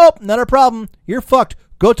saying, nope, not a problem. You're fucked.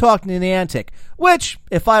 Go talk to Niantic. Which,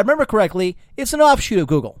 if I remember correctly, is an offshoot of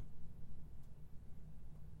Google.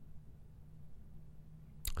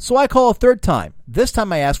 So I call a third time. This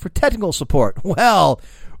time I ask for technical support. Well,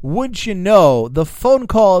 wouldn't you know, the phone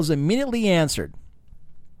call is immediately answered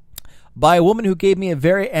by a woman who gave me a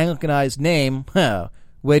very Anglicanized name,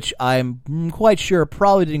 which I'm quite sure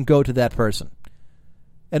probably didn't go to that person.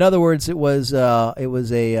 In other words, it was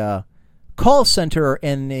a call center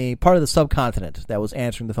in a part of the subcontinent that was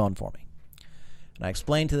answering the phone for me. And I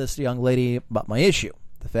explained to this young lady about my issue,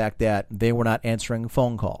 the fact that they were not answering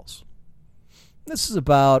phone calls. This is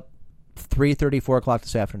about 3:30, 4 o'clock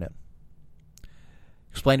this afternoon.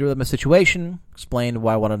 Explained to her my situation, explained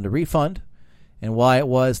why I wanted a refund, and why it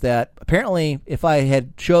was that apparently if I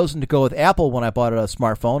had chosen to go with Apple when I bought a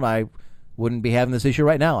smartphone, I wouldn't be having this issue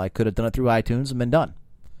right now. I could have done it through iTunes and been done.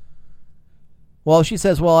 Well, she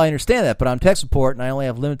says, well, I understand that, but I'm tech support and I only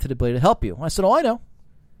have limited ability to help you. I said, oh, I know.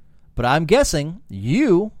 But I'm guessing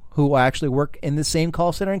you, who actually work in the same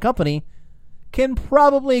call center and company, can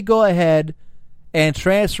probably go ahead and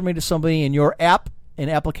transfer me to somebody in your app and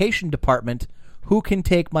application department who can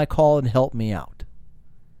take my call and help me out.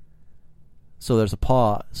 So there's a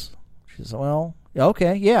pause. She says, well,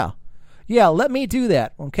 okay, yeah. Yeah, let me do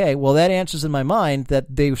that. Okay, well, that answers in my mind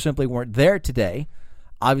that they simply weren't there today.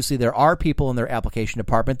 Obviously, there are people in their application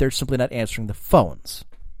department. They're simply not answering the phones.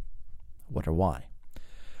 Wonder why.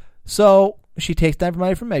 So she takes down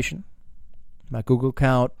my information, my Google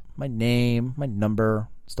account, my name, my number,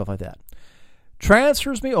 stuff like that.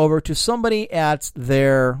 Transfers me over to somebody at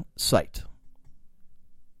their site.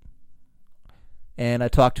 And I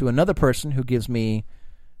talk to another person who gives me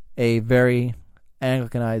a very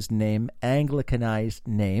Anglicanized name,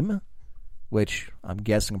 which I'm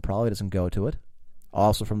guessing probably doesn't go to it.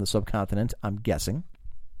 Also from the subcontinent, I'm guessing.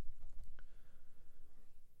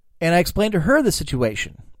 And I explained to her the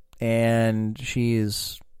situation. And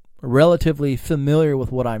she's relatively familiar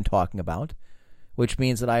with what I'm talking about, which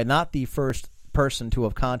means that I am not the first person to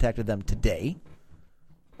have contacted them today,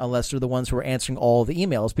 unless they're the ones who are answering all the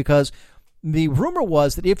emails, because the rumor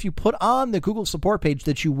was that if you put on the Google support page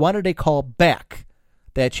that you wanted a call back,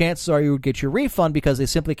 that chances are you would get your refund because they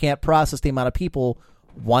simply can't process the amount of people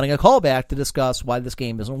wanting a call back to discuss why this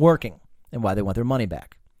game isn't working and why they want their money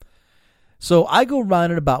back. So I go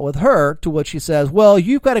round and about with her to what she says, well,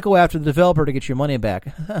 you've got to go after the developer to get your money back.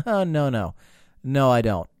 No, I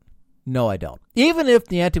don't. Even if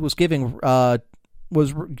Niantic was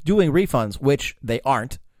doing refunds, which they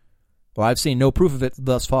aren't, or I've seen no proof of it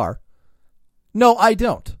thus far. No, I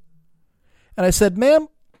don't. And I said, ma'am,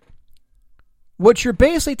 what you're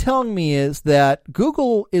basically telling me is that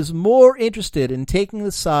Google is more interested in taking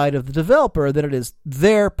the side of the developer than it is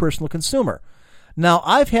their personal consumer. Now,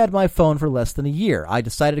 I've had my phone for less than a year. I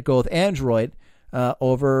decided to go with Android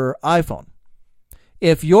over iPhone.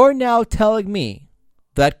 If you're now telling me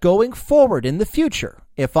that going forward in the future,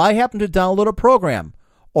 if I happen to download a program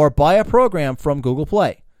or buy a program from Google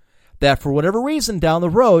Play, that for whatever reason down the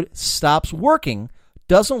road stops working,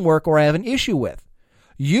 doesn't work, or I have an issue with,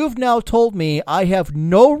 you've now told me I have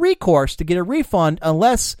no recourse to get a refund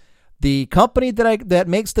unless the company that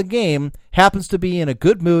makes the game happens to be in a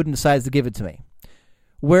good mood and decides to give it to me.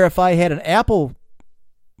 Where if I had an Apple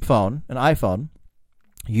phone, an iPhone,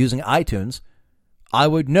 using iTunes, I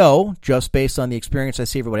would know, just based on the experience I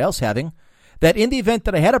see everybody else having, that in the event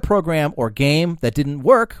that I had a program or game that didn't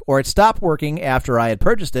work, or it stopped working after I had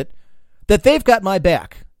purchased it, that they've got my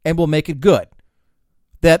back and will make it good.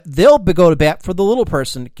 That they'll go to bat for the little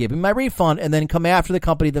person, give me my refund, and then come after the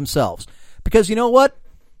company themselves. Because you know what?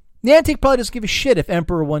 Niantic probably doesn't give a shit if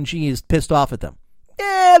Emperor 1G is pissed off at them.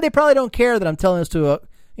 Yeah, they probably don't care that I'm telling this to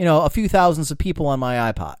a few thousands of people on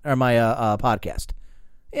my iPod or my podcast.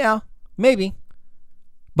 Yeah, maybe.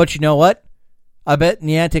 But you know what? I bet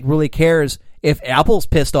Niantic really cares if Apple's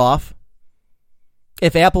pissed off.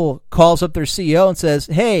 If Apple calls up their CEO and says,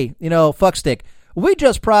 hey, fuckstick, we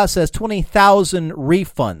just processed 20,000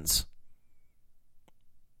 refunds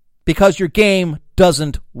because your game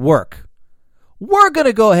doesn't work. We're going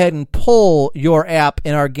to go ahead and pull your app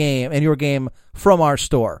in our game and your game from our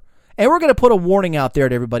store. And we're going to put a warning out there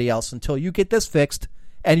to everybody else until you get this fixed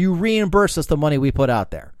and you reimburse us the money we put out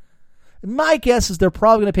there. My guess is they're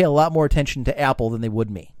probably going to pay a lot more attention to Apple than they would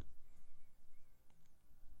me.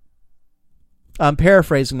 I'm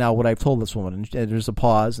paraphrasing now what I've told this woman. And there's a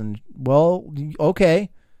pause. And, well, okay.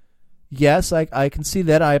 Yes, I can see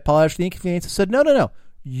that. I apologize for the inconvenience. I said, no.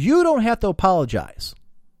 You don't have to apologize.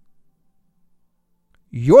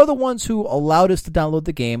 You're the ones who allowed us to download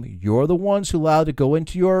the game. You're the ones who allowed to go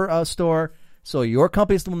into your store. So your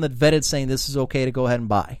company's the one that vetted saying this is okay to go ahead and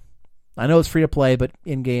buy. I know it's free to play, but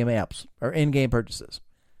in-game apps or in-game purchases.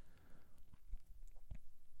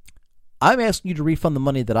 I'm asking you to refund the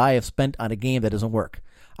money that I have spent on a game that doesn't work.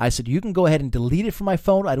 I said, you can go ahead and delete it from my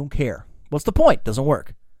phone. I don't care. What's the point? Doesn't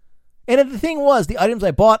work. And the thing was, the items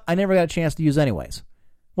I bought, I never got a chance to use anyways.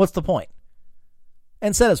 What's the point?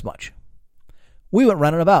 And said as much. We went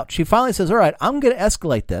running about. She finally says, all right, I'm going to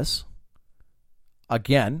escalate this.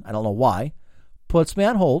 Again, I don't know why. Puts me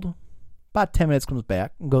on hold. About 10 minutes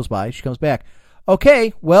goes by. She comes back.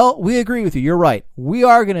 Okay, well, we agree with you. You're right. We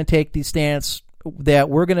are going to take the stance that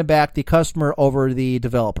we're going to back the customer over the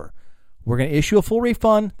developer. We're going to issue a full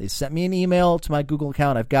refund. They sent me an email to my Google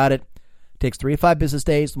account. I've got it. It takes 3 to 5 business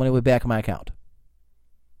days. The money will be back in my account.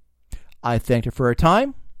 I thanked her for her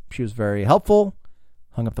time. She was very helpful.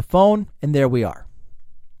 Hung up the phone, and there we are.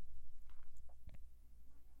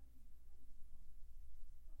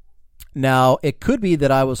 Now, it could be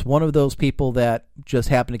that I was one of those people that just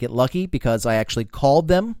happened to get lucky because I actually called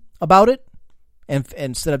them about it, and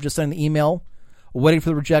instead of just sending the email, waiting for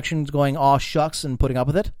the rejections, going, aw, shucks, and putting up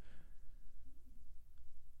with it.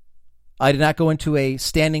 I did not go into a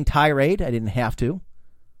standing tirade. I didn't have to.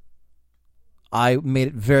 I made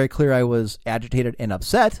it very clear I was agitated and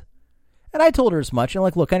upset. And I told her as much. And I'm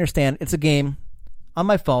like, look, I understand. It's a game on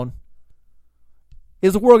my phone.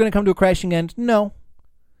 Is the world going to come to a crashing end? No.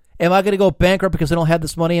 Am I going to go bankrupt because I don't have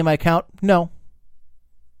this money in my account? No.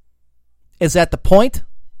 Is that the point?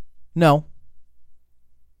 No.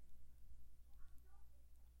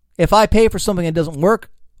 If I pay for something that doesn't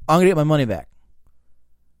work, I'm going to get my money back.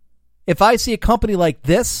 If I see a company like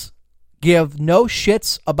this give no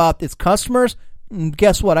shits about its customers,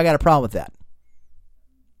 guess what? I got a problem with that.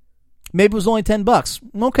 Maybe it was only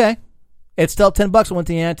 $10. Okay. It's still $10 I went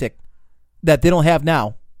to Niantic that they don't have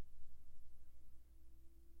now.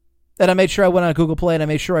 And I made sure I went on Google Play and I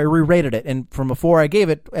made sure I re-rated it. And from before I gave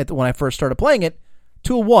it, when I first started playing it,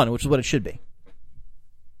 to a 1, which is what it should be.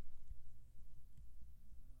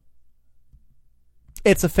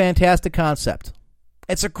 It's a fantastic concept.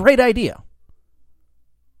 It's a great idea.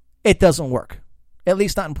 It doesn't work. At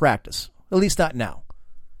least not in practice. At least not now.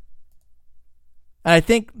 And I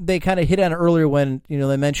think they kind of hit on it earlier when,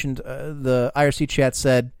 they mentioned the IRC chat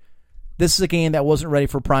said, this is a game that wasn't ready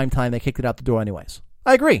for prime time. They kicked it out the door anyways.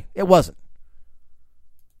 I agree. It wasn't.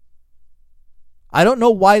 I don't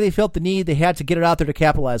know why they felt the need. They had to get it out there to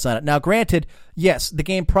capitalize on it. Now, granted, yes, the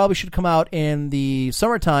game probably should come out in the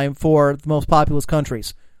summertime for the most populous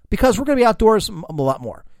countries because we're going to be outdoors a lot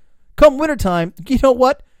more. Come wintertime, you know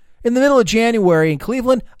what? In the middle of January in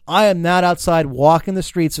Cleveland, I am not outside walking the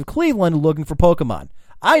streets of Cleveland looking for Pokemon.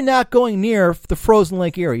 I'm not going near the frozen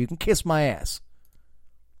Lake Erie. You can kiss my ass.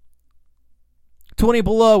 20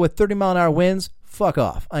 below with 30-mile-an-hour winds, fuck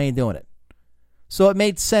off. I ain't doing it. So it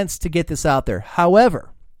made sense to get this out there. However,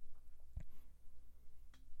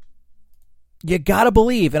 you got to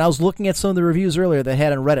believe, and I was looking at some of the reviews earlier that I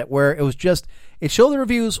had on Reddit where it was just, it showed the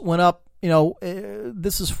reviews went up,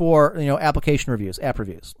 this is for, application reviews, app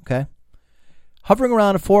reviews, okay? Hovering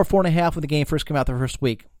around a 4.5 when the game first came out the first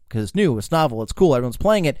week because it's new, it's novel, it's cool, everyone's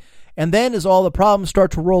playing it. And then as all the problems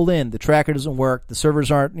start to roll in, the tracker doesn't work, the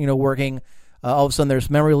servers aren't, working, all of a sudden there's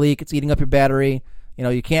memory leak, it's eating up your battery,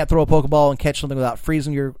 you can't throw a Pokeball and catch something without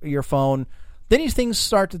freezing your phone. Then these things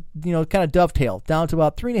start to, kind of dovetail down to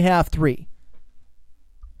about 3.5, 3.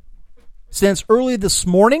 Since early this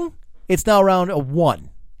morning, it's now around a 1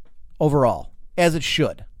 overall, as it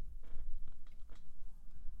should.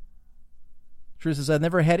 Drew says, I've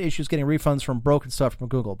never had issues getting refunds from broken stuff from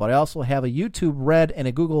Google, but I also have a YouTube Red and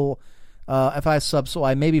a Google FI sub, so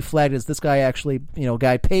I may be flagged as this guy actually,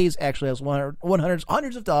 guy pays actually has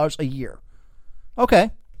hundreds of dollars a year.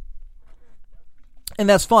 Okay. And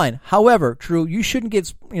that's fine. However, Drew, you shouldn't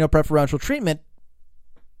get, preferential treatment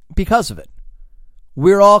because of it.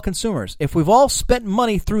 We're all consumers. If we've all spent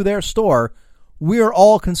money through their store, we're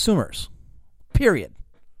all consumers. Period.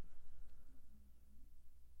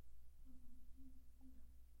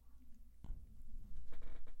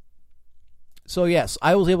 So yes,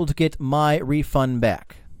 I was able to get my refund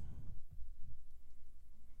back.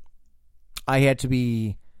 I had to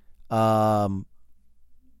be a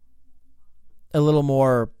little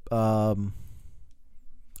more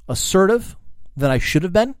assertive than I should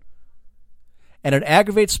have been. And it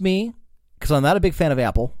aggravates me, because I'm not a big fan of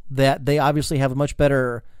Apple, that they obviously have a much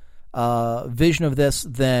better vision of this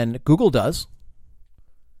than Google does.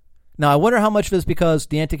 Now, I wonder how much of it is because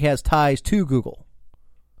Niantic has ties to Google.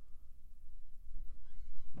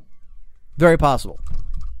 Very possible.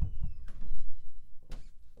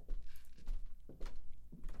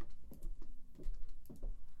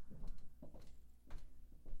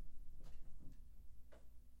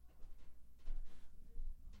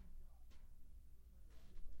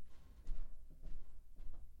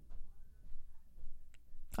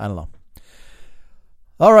 I don't know.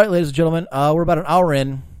 All right, ladies and gentlemen, we're about an hour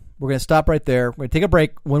in. We're going to stop right there. We're going to take a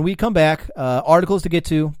break. When we come back, articles to get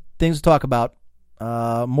to, things to talk about,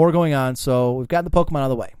 more going on. So we've gotten the Pokemon out of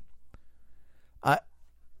the way.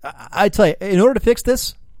 I tell you, in order to fix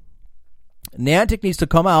this, Niantic needs to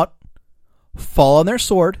come out, fall on their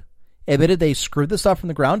sword, admitted they screwed this up from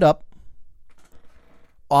the ground up,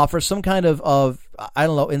 offer some kind of I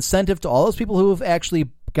don't know, incentive to all those people who have actually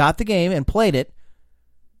got the game and played it,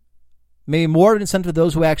 maybe more of an incentive to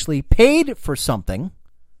those who actually paid for something,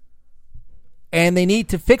 and they need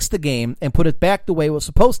to fix the game and put it back the way it was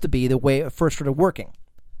supposed to be, the way it first started working.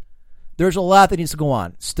 There's a lot that needs to go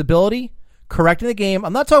on. Stability, correcting the game.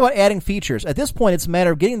 I'm not talking about adding features. At this point, it's a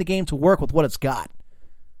matter of getting the game to work with what it's got.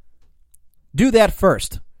 Do that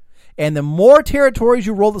first. And the more territories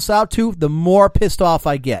you roll this out to, the more pissed off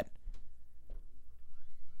I get.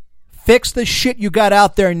 Fix the shit you got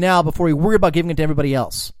out there now before you worry about giving it to everybody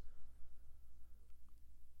else.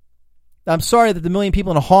 I'm sorry that the million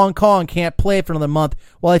people in Hong Kong can't play it for another month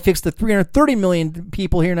while I fix the 330 million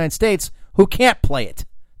people here in the United States who can't play it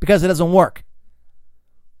because it doesn't work.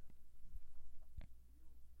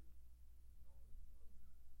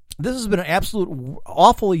 This has been an absolute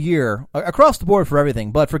awful year across the board for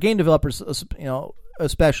everything, but for game developers,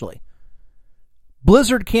 especially.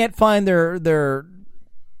 Blizzard can't find their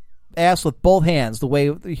ass with both hands the way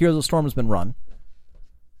Heroes of the Storm has been run.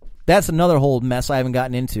 That's another whole mess I haven't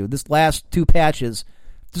gotten into. This last 2 patches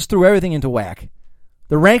just threw everything into whack.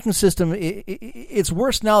 The ranking system, it's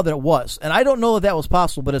worse now than it was. And I don't know if that was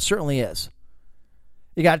possible, but it certainly is.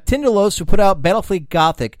 You got Tinderlos, who put out Battlefleet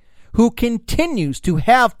Gothic, who continues to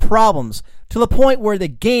have problems to the point where the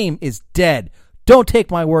game is dead. Don't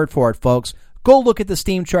take my word for it, folks. Go look at the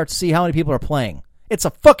Steam chart to see how many people are playing. It's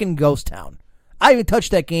a fucking ghost town. I haven't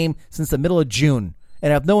touched that game since the middle of June,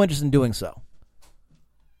 and I have no interest in doing so.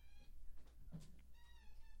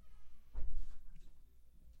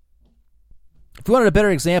 If you wanted a better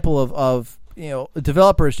example of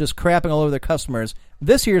developers just crapping all over their customers,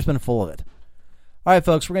 this year's been full of it. All right,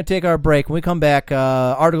 folks, we're going to take our break. When we come back,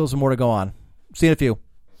 articles and more to go on. See you in a few.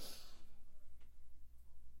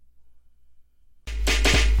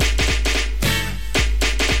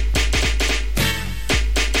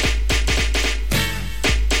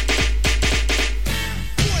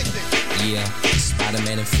 Yeah,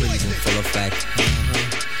 Spider-Man and Freeze in full effect.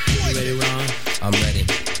 You ready, Ron? I'm ready.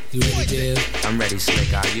 You ready, Dave? I'm ready,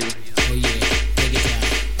 Slick. Are you? Oh, yeah. Take it down.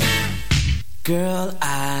 Girl,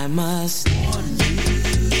 I must warn you.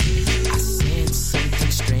 I sense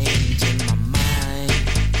something strange in my mind.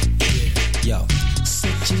 Yo,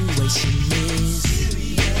 situation is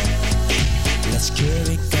serious. Let's cure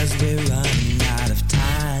it 'cause we're running out of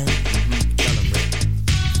time. Tell 'em, Rick.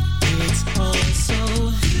 It's all so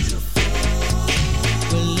beautiful.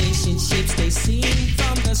 Relationships, they seem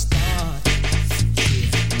from the start.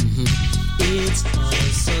 It's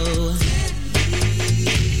also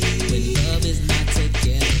when love is not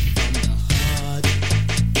together from the heart.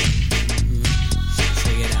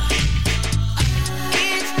 Check it out.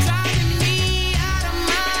 It's driving me out of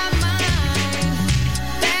my mind.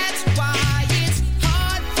 That's why it's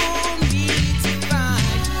hard for me to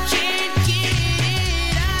find. Can't get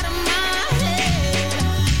it out of my head.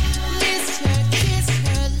 Miss her, kiss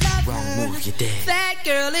her, love her. Wrong move, you're dead. That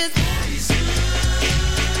girl is poison.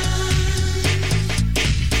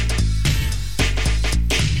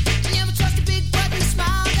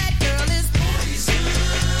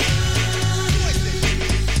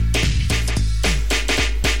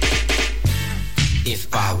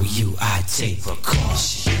 If I were you, I'd take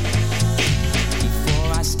precaution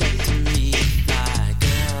before I step to meet my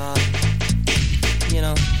girl.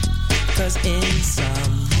 'Cause in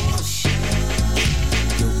some motion,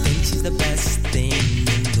 you'll think she's the best thing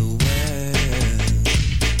in the world.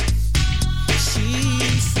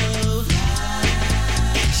 She's so fly,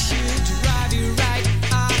 she'll drive you right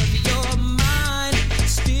out of your mind,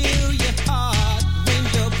 steal your heart when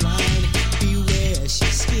you're blind. Beware,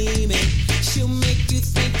 she's scheming. She'll make you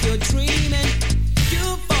think you're dreaming.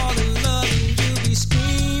 You'll fall in love and you'll be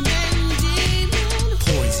screaming, demon.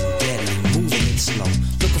 Poison, deadly, moving slow.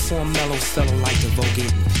 Looking for a mellow fellow like DeVoe,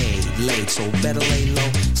 getting paid, laid, so better lay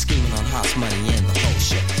low. Scheming on house money and the whole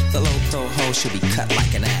shit. The low pro hoe should be cut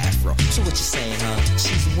like an afro. So what you saying, huh?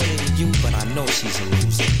 She's winning to you, but I know she's a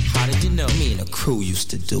loser. How did you know? Me and the crew used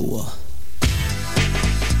to do her.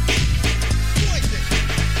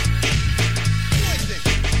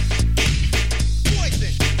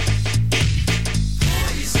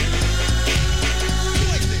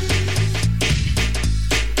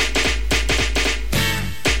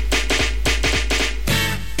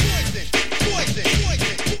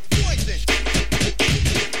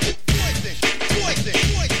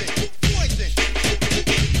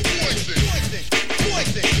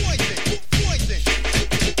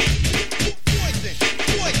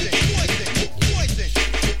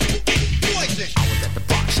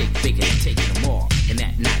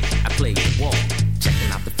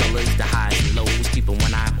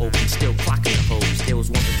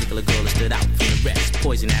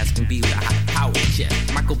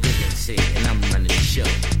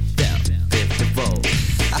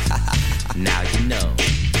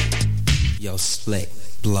 yo, slick,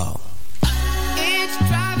 blow. It's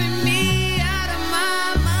driving me out of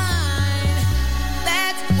my mind.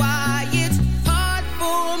 That's why it's hard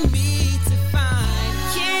for me to find.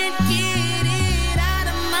 Can't get it out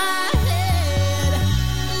of my head.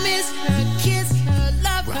 Miss her, kiss her,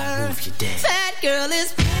 love her. That girl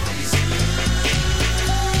is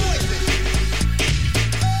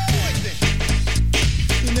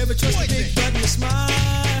You never trust a big button to smile.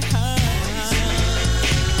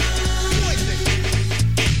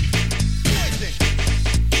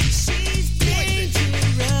 she's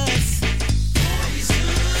dangerous.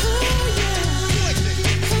 Oh yeah.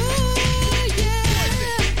 Oh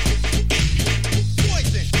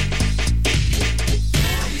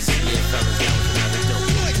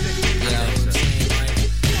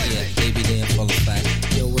Yeah, baby, they in full effect.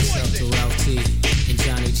 Yo, what's up to Ralph T and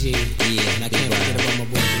Johnny G? Yeah, and I can't forget about my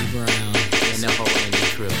boy B Brown and the whole Andy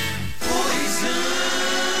crew.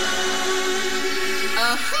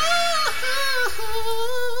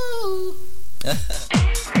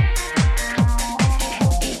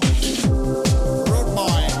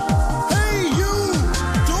 Hey you!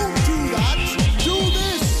 Don't do that! Do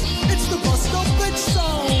this! It's the bus stop bitch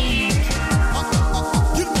sound!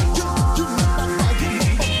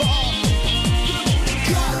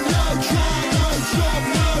 Got no car, no job,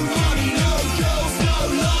 no money, no girls, no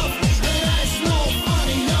love. And that's not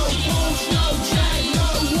funny. No Porsche, no jag, no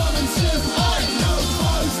woman too hot. No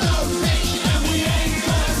clothes, no bitch, and we ain't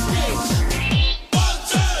gonna stitch. 1,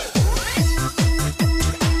 2.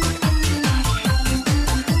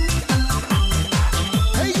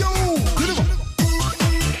 Hey yo!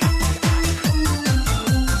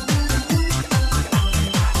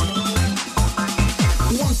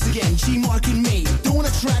 Once again, G-marking me, doing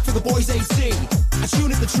a track for the boys AC. I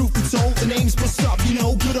tune it, the truth be told, the name's bust up, you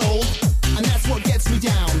know, good old. And that's what gets me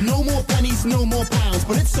down. No more pennies, no more pounds,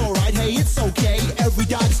 but it's alright, hey, it's okay. Every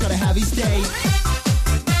dog's gotta have his day.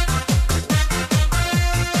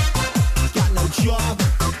 Got no job,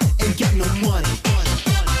 ain't got no money.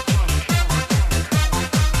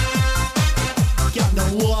 Got no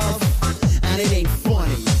love, and it ain't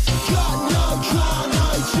funny. Got no car, no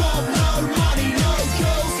job, no money, no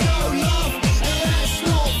girls, no love, and that's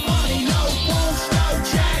not funny. No Porsche, no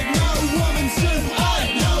jag, no woman too hot.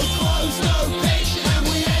 No clothes, no bitch, and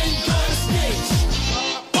we ain't gonna snitch.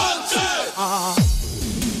 1, 2.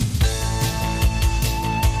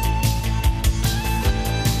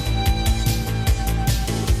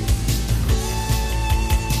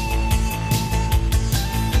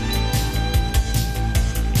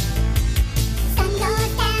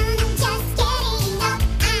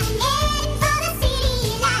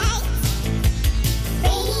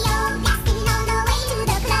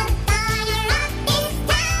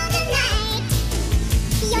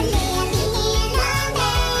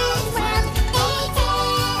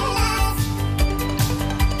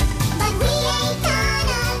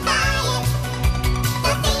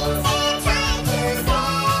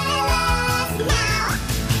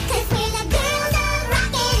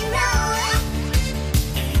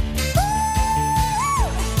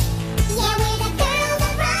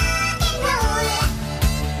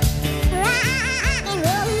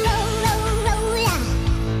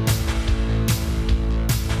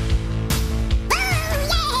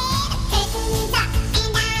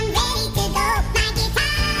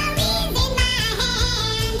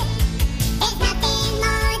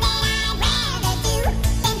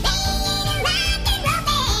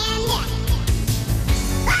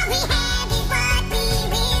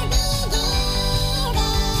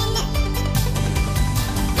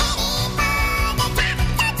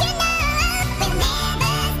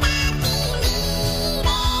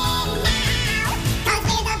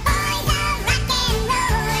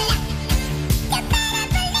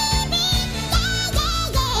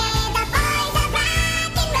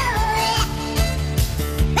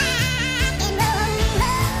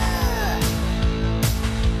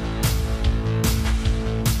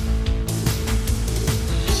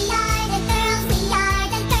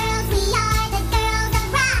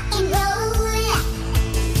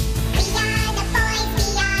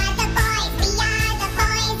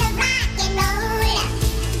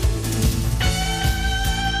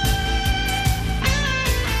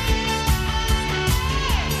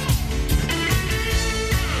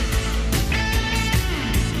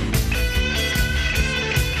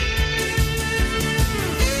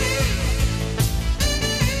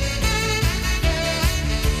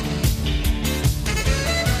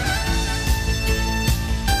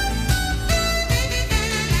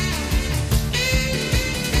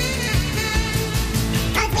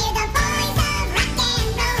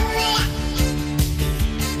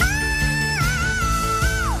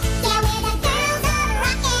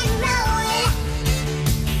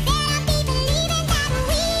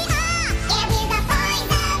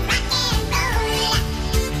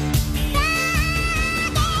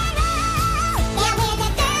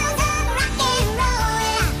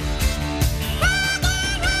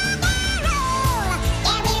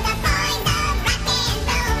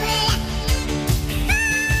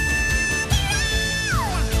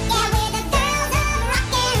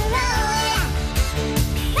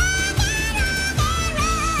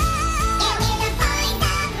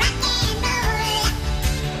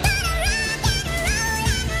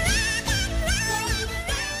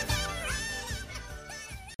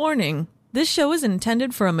 Warning. This show is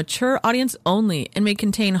intended for a mature audience only and may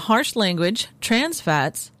contain harsh language, trans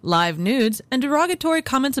fats, live nudes, and derogatory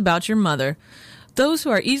comments about your mother. Those who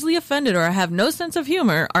are easily offended or have no sense of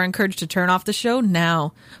humor are encouraged to turn off the show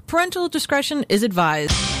now. Parental discretion is advised.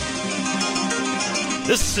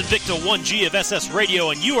 This is Invicta 1G of SS Radio,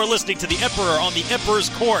 and you are listening to the Emperor on the Emperor's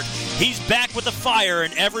Court. He's back with the fire,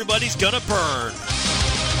 and everybody's gonna burn.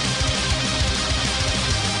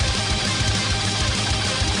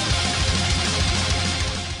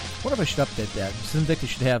 I wonder if I should update that.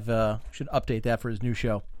 Invicta should update that for his new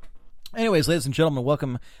show. Anyways, ladies and gentlemen,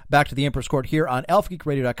 welcome back to the Emperor's Court here on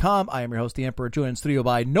AlphaGeekRadio.com. I am your host, the Emperor, joined in studio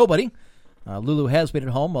by nobody. Lulu has been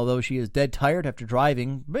at home, although she is dead tired after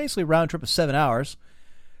driving basically a round trip of 7 hours.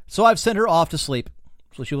 So I've sent her off to sleep,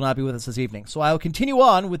 so she will not be with us this evening. So I will continue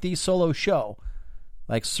on with the solo show,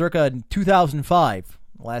 like circa 2005,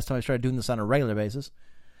 the last time I started doing this on a regular basis.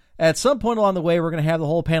 At some point along the way, we're going to have the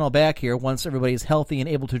whole panel back here once everybody is healthy and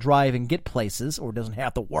able to drive and get places, or doesn't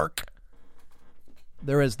have to work.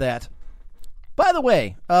 There is that. By the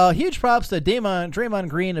way, huge props to Draymond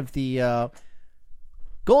Green of the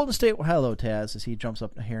Golden State... Hello, Taz, as he jumps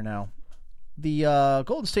up here now. The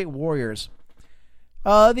Golden State Warriors.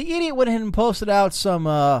 The idiot went ahead and posted out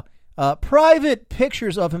some private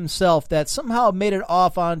pictures of himself that somehow made it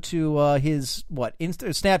off onto his,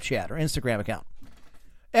 Snapchat or Instagram account.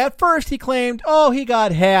 At first, he claimed, he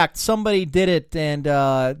got hacked. Somebody did it, and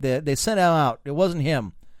they sent him out. It wasn't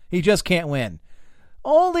him. He just can't win.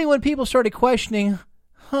 Only when people started questioning,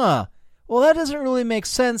 well, that doesn't really make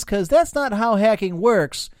sense, because that's not how hacking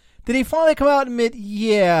works, did he finally come out and admit,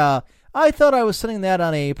 yeah, I thought I was sending that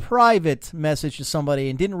on a private message to somebody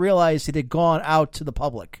and didn't realize it had gone out to the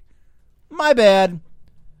public. My bad.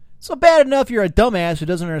 So bad enough you're a dumbass who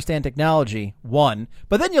doesn't understand technology, 1,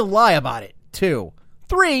 but then you lie about it, 2.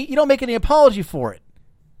 3, you don't make any apology for it.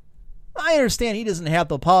 I understand he doesn't have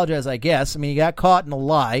to apologize, I guess. I mean, he got caught in a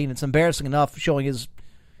lie, and it's embarrassing enough showing his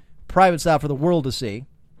privates out for the world to see.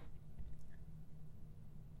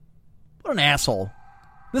 What an asshole.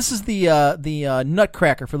 This is the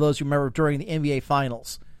nutcracker, for those who remember, during the NBA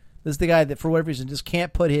Finals. This is the guy that, for whatever reason, just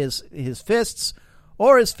can't put his fists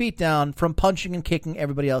or his feet down from punching and kicking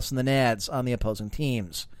everybody else in the nads on the opposing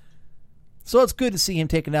teams. So it's good to see him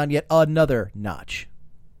taking down yet another notch.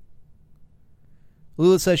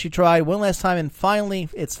 Lula says she tried one last time and finally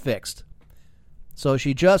it's fixed. So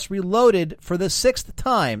she just reloaded for the 6th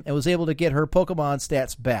time and was able to get her Pokemon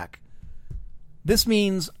stats back. This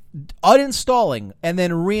means uninstalling and then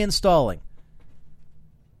reinstalling.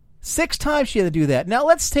 6 times she had to do that. Now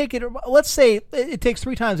let's say it takes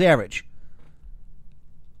 3 times average.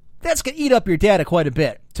 That's going to eat up your data quite a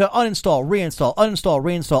bit. To uninstall, reinstall, uninstall,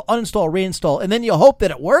 reinstall, uninstall, reinstall, and then you hope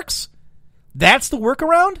that it works? That's the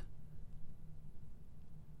workaround?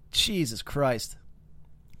 Jesus Christ.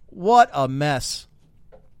 What a mess.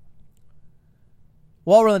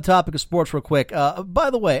 While we're on the topic of sports real quick, by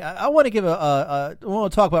the way, I want to I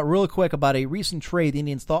want to talk about real quick about a recent trade the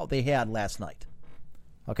Indians thought they had last night.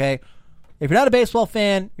 Okay? If you're not a baseball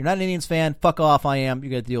fan, you're not an Indians fan, fuck off, I am. You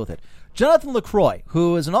got to deal with it. Jonathan LaCroix,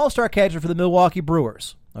 who is an all-star catcher for the Milwaukee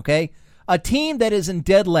Brewers, okay? A team that is in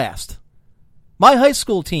dead last. My high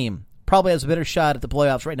school team probably has a better shot at the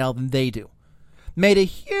playoffs right now than they do. Made a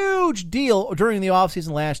huge deal during the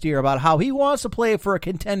offseason last year about how he wants to play for a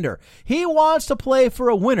contender. He wants to play for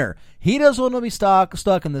a winner. He doesn't want to be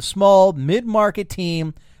stuck in the small, mid-market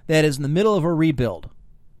team that is in the middle of a rebuild.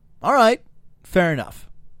 All right, fair enough.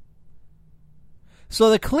 So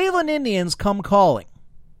the Cleveland Indians come calling.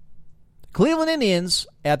 Cleveland Indians,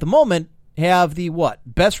 at the moment, have the,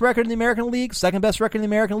 best record in the American League, second best record in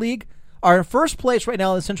the American League, are in first place right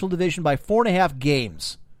now in the Central Division by 4.5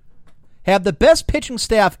 games. Have the best pitching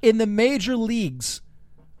staff in the major leagues.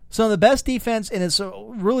 Some of the best defense, and it's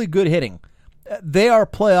really good hitting. They are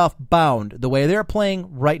playoff bound the way they're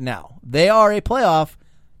playing right now. They are a playoff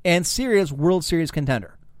and serious World Series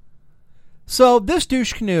contender. So this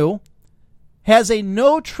douche canoe has a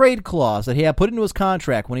no-trade clause that he had put into his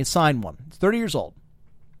contract when he signed one. He's 30 years old.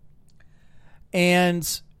 And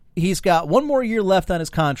he's got 1 more year left on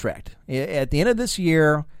his contract. At the end of this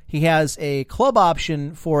year, he has a club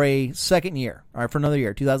option for a second year, or for another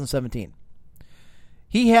year, 2017.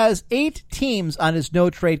 He has 8 teams on his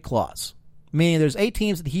no-trade clause, meaning there's 8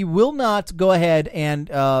 teams that he will not go ahead and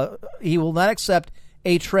he will not accept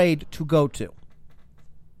a trade to go to.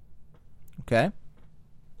 Okay?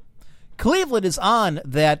 Cleveland is on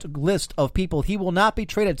that list of people he will not be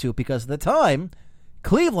traded to because at the time,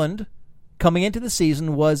 Cleveland, coming into the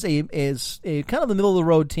season, was a kind of the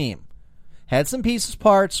middle-of-the-road team. Had some pieces,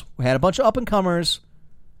 parts, had a bunch of up-and-comers,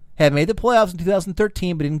 had made the playoffs in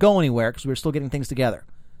 2013 but didn't go anywhere because we were still getting things together.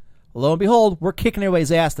 Lo and behold, we're kicking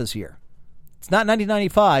everybody's ass this year. It's not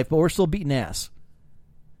 1995, but we're still beating ass.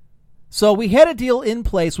 So we had a deal in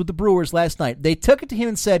place with the Brewers last night. They took it to him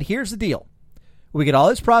and said, here's the deal. We get all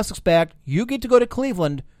his prospects back. You get to go to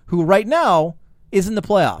Cleveland, who right now is in the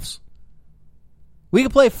playoffs. We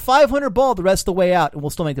can play 500 ball the rest of the way out, and we'll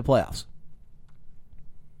still make the playoffs.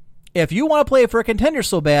 If you want to play for a contender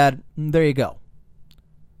so bad, there you go.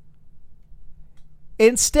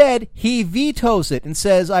 Instead, he vetoes it and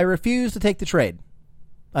says, I refuse to take the trade.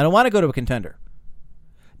 I don't want to go to a contender.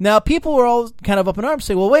 Now, people are all kind of up in arms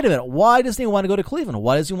saying, well, wait a minute. Why doesn't he want to go to Cleveland?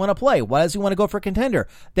 Why does he want to play? Why does he want to go for a contender?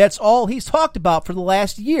 That's all he's talked about for the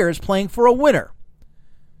last year is playing for a winner.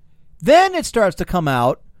 Then it starts to come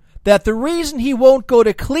out that the reason he won't go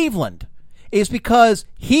to Cleveland is because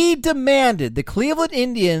he demanded the Cleveland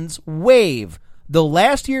Indians waive the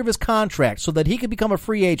last year of his contract so that he could become a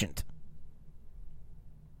free agent.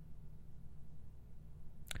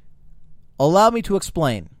 Allow me to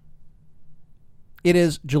explain. It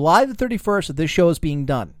is July the 31st that this show is being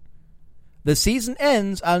done. The season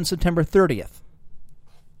ends on September 30th.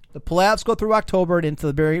 The playoffs go through October and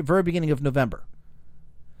into the very beginning of November.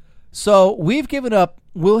 So we'll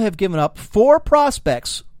have given up 4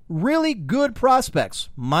 prospects, really good prospects,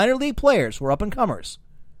 minor league players who are up-and-comers,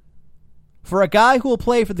 for a guy who will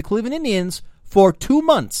play for the Cleveland Indians for 2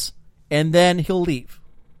 months, and then he'll leave.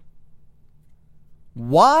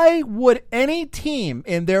 Why would any team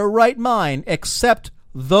in their right mind accept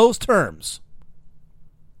those terms?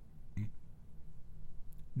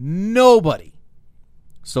 Nobody.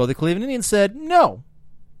 So the Cleveland Indians said, no,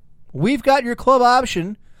 we've got your club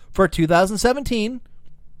option for 2017,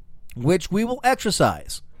 which we will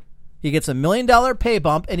exercise. He gets $1 million pay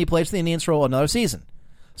bump, and he plays for the Indians for another season.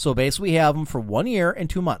 So basically we have him for 1 year and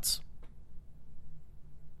 2 months.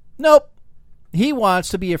 Nope. He wants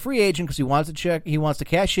to be a free agent because he wants to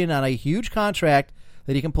cash in on a huge contract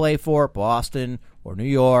that he can play for Boston or New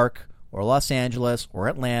York or Los Angeles or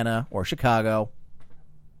Atlanta or Chicago.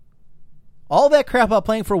 All that crap about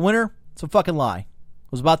playing for a winner, it's a fucking lie.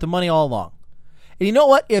 It was about the money all along. And you know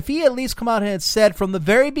what? If he at least come out and had said from the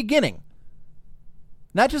very beginning,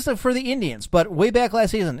 not just for the Indians, but way back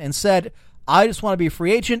last season, and said, I just want to be a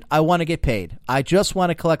free agent. I want to get paid. I just want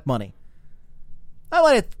to collect money. I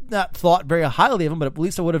might have not thought very highly of him, but at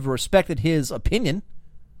least I would have respected his opinion.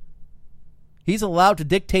 He's allowed to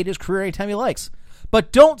dictate his career anytime he likes.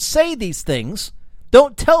 But don't say these things.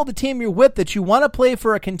 Don't tell the team you're with that you want to play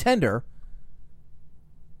for a contender,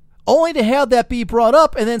 only to have that be brought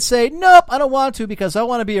up and then say, nope, I don't want to because I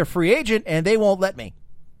want to be a free agent and they won't let me.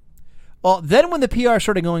 Well, then when the PR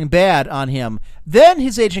started going bad on him, then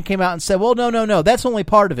his agent came out and said, well, no, that's only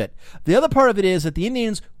part of it. The other part of it is that the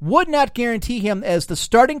Indians would not guarantee him as the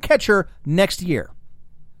starting catcher next year.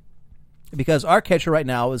 Because our catcher right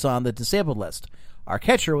now is on the disabled list. Our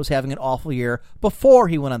catcher was having an awful year before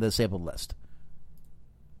he went on the disabled list.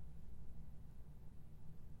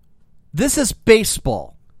 This is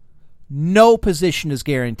baseball. No position is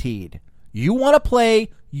guaranteed. You want to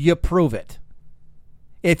play, you prove it.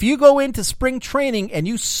 If you go into spring training and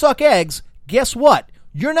you suck eggs, guess what?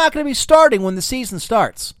 You're not going to be starting when the season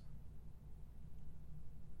starts.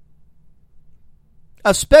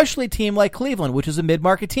 Especially a team like Cleveland, which is a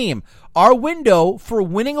mid-market team. Our window for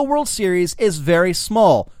winning a World Series is very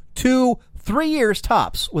small. 2-3 years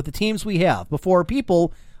tops with the teams we have before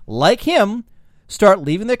people like him start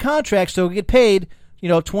leaving their contracts so they get paid,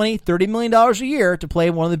 $20, $30 million a year to play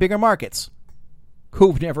in one of the bigger markets,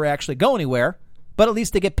 who never actually go anywhere. But at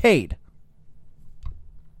least they get paid.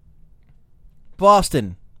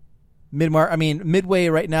 Boston, midway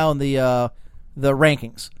right now in the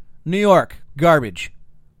rankings. New York, garbage.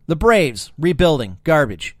 The Braves, rebuilding,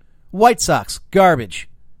 garbage. White Sox, garbage.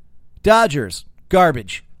 Dodgers,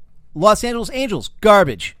 garbage. Los Angeles Angels,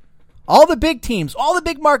 garbage. All the big teams, all the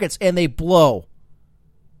big markets, and they blow.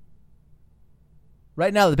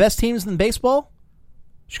 Right now, the best teams in baseball,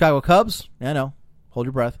 Chicago Cubs, I know, hold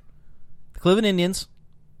your breath. Cleveland Indians,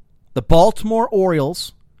 the Baltimore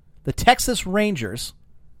Orioles, the Texas Rangers.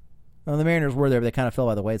 Well, the Mariners were there, but they kind of fell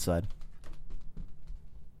by the wayside.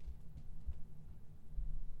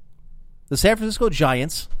 The San Francisco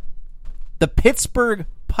Giants, the Pittsburgh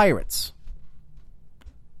Pirates.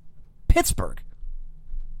 Pittsburgh.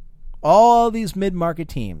 All these mid-market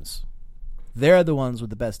teams, they're the ones with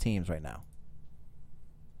the best teams right now.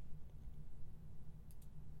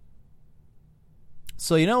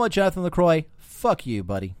 So you know what, Jonathan LaCroix? Fuck you,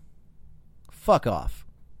 buddy. Fuck off.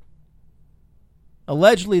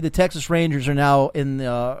 Allegedly, the Texas Rangers are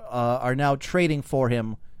now trading for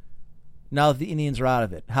him now that the Indians are out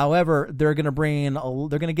of it. However, they're going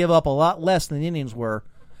to give up a lot less than the Indians were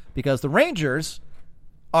because the Rangers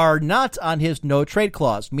are not on his no trade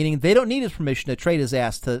clause, meaning they don't need his permission to trade his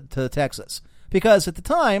ass to Texas. Because at the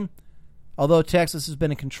time, although Texas has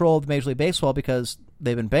been in control of Major League Baseball because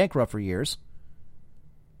they've been bankrupt for years,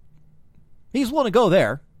 he's willing to go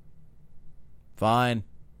there. Fine.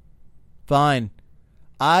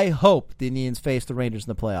 I hope the Indians face the Rangers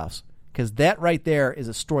in the playoffs because that right there is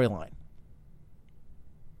a storyline.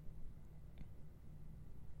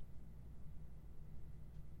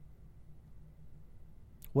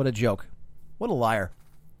 What a joke. What a liar.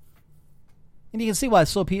 And you can see why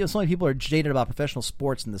so many people are jaded about professional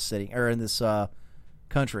sports in this city or in this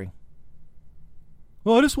country.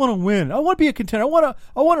 Well, I just want to win. I want to be a contender.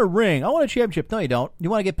 I want a ring. I want a championship. No, you don't. You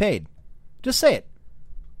want to get paid. Just say it.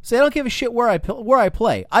 Say, I don't give a shit where I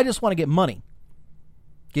play. I just want to get money.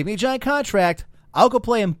 Give me a giant contract. I'll go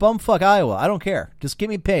play in bumfuck Iowa. I don't care. Just get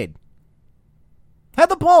me paid. Have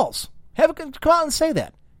the balls. Come out and say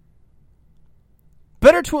that.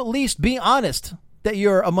 Better to at least be honest that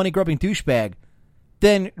you're a money-grubbing douchebag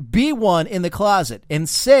than be one in the closet and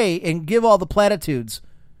say and give all the platitudes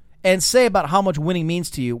and say about how much winning means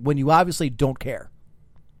to you when you obviously don't care.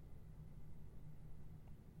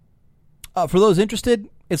 For those interested,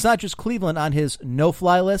 it's not just Cleveland on his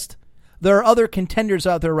no-fly list. There are other contenders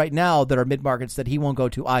out there right now that are mid-markets that he won't go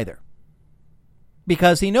to either.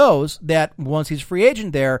 Because he knows that once he's free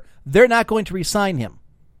agent there, they're not going to re-sign him.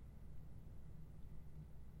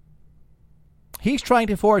 He's trying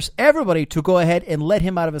to force everybody to go ahead and let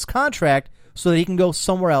him out of his contract so that he can go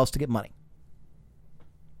somewhere else to get money.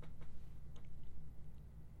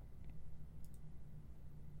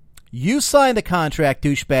 You sign the contract,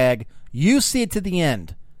 douchebag. You see it to the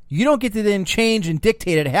end. You don't get to then change and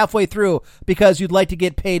dictate it halfway through because you'd like to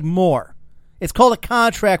get paid more. It's called a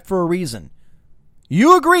contract for a reason.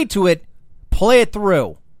 You agreed to it. Play it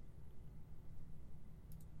through.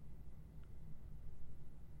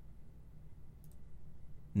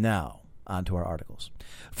 Now, on to our articles.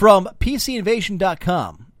 From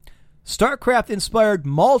PCInvasion.com, StarCraft-inspired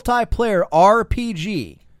multiplayer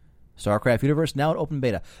RPG. StarCraft Universe now in open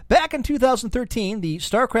beta. Back in 2013, the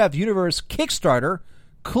StarCraft Universe Kickstarter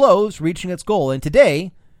closed, reaching its goal. And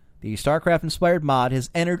today, the StarCraft-inspired mod has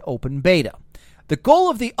entered open beta. The goal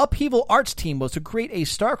of the Upheaval Arts team was to create a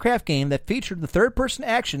StarCraft game that featured the third-person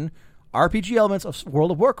action RPG elements of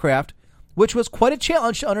World of Warcraft, which was quite a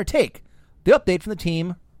challenge to undertake. The update from the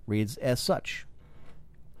team reads as such.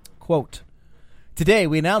 Quote, today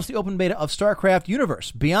we announced the open beta of StarCraft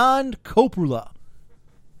Universe Beyond Copula,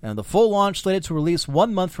 and the full launch slated to release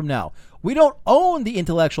 1 month from now. We don't own the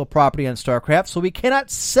intellectual property on StarCraft, so we cannot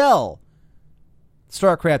sell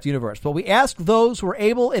StarCraft Universe, but we ask those who are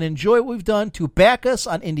able and enjoy what we've done to back us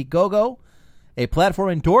on Indiegogo, a platform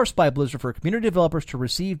endorsed by Blizzard for community developers to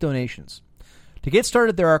receive donations. To get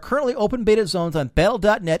started, there are currently open beta zones on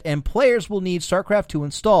Battle.net, and players will need StarCraft 2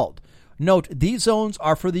 installed. Note, these zones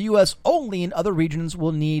are for the U.S. only, and other regions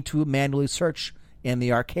will need to manually search in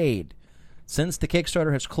the arcade. Since the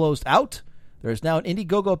Kickstarter has closed out, there is now an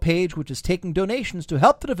Indiegogo page which is taking donations to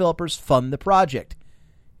help the developers fund the project.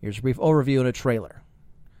 Here's a brief overview and a trailer.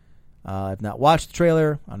 I've not watched the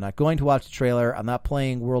trailer. I'm not going to watch the trailer. I'm not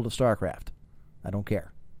playing World of StarCraft. I don't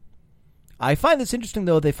care. I find this interesting,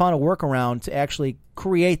 though, they found a workaround to actually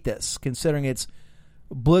create this, considering it's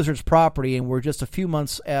Blizzard's property and we're just a few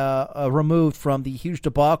months removed from the huge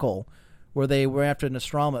debacle where they were after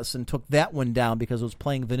Nostradamus and took that one down because it was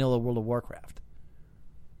playing vanilla World of Warcraft.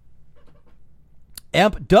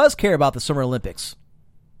 AMP does care about the Summer Olympics.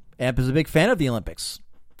 AMP is a big fan of the Olympics.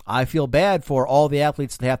 I feel bad for all the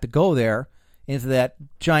athletes that have to go there into that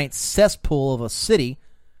giant cesspool of a city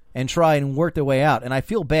and try and work their way out. And I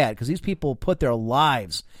feel bad because these people put their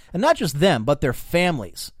lives, and not just them, but their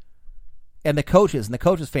families, and the coaches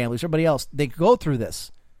families, everybody else, they go through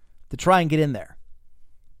this to try and get in there.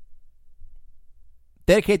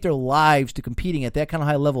 Dedicate their lives to competing at that kind of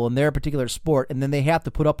high level in their particular sport, and then they have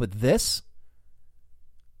to put up with this?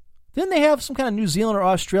 Didn't they have some kind of New Zealand or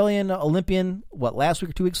Australian Olympian, last week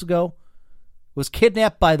or 2 weeks ago, was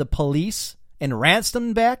kidnapped by the police and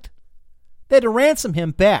ransomed back? They had to ransom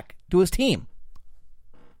him back to his team.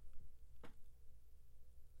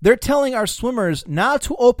 They're telling our swimmers not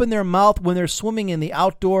to open their mouth when they're swimming in the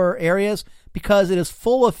outdoor areas because it is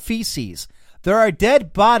full of feces. There are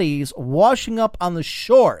dead bodies washing up on the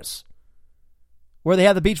shores where they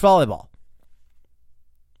have the beach volleyball.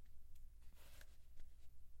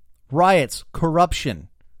 Riots, corruption.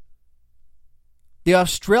 The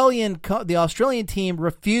Australian team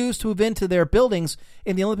refused to move into their buildings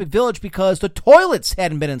in the Olympic Village because the toilets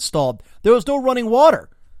hadn't been installed. There was no running water.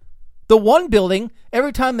 The one building,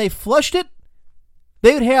 every time they flushed it,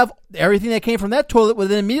 they would have everything that came from that toilet would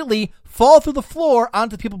then immediately fall through the floor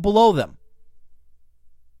onto the people below them.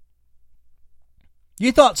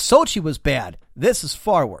 You thought Sochi was bad. This is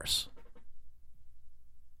far worse.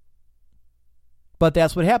 But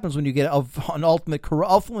that's what happens when you get an ultimately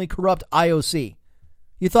corrupt IOC.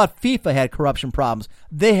 You thought FIFA had corruption problems.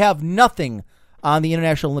 They have nothing on the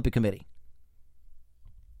International Olympic Committee.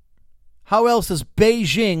 How else does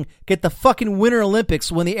Beijing get the fucking Winter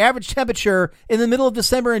Olympics when the average temperature in the middle of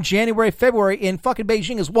December and January, February in fucking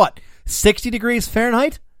Beijing is what? 60 degrees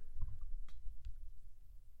Fahrenheit?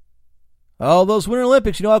 Oh, those Winter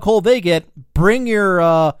Olympics, you know how cold they get. Bring your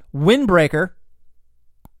windbreaker.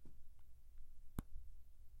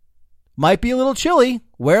 Might be a little chilly.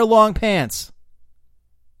 Wear long pants.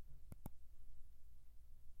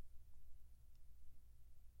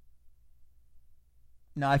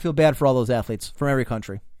 No, I feel bad for all those athletes from every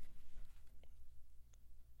country.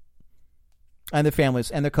 And their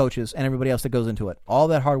families and their coaches and everybody else that goes into it. All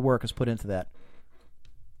that hard work is put into that.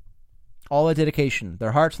 All that dedication,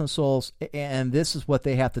 their hearts and souls, and this is what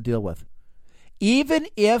they have to deal with. Even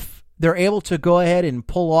if they're able to go ahead and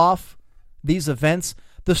pull off these events,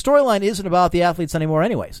 the storyline isn't about the athletes anymore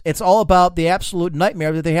anyways. It's all about the absolute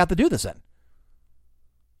nightmare that they have to do this in.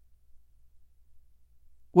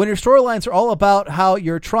 When your storylines are all about how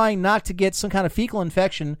you're trying not to get some kind of fecal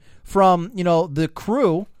infection from, the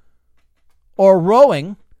crew or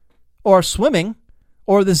rowing or swimming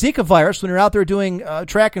or the Zika virus when you're out there doing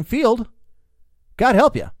track and field, God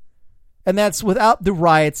help you. And that's without the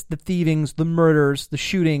riots, the thievings, the murders, the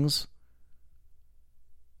shootings,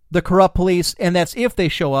 the corrupt police, and that's if they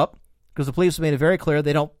show up, because the police have made it very clear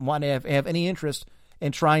they don't want to have any interest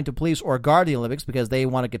in trying to police or guard the Olympics because they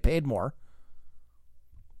want to get paid more.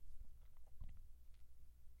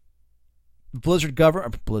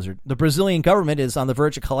 The Brazilian government is on the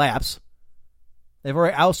verge of collapse. They've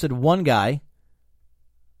already ousted one guy,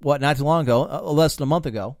 not too long ago, less than a month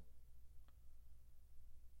ago.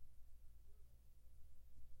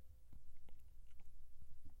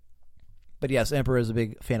 But yes, Emperor is a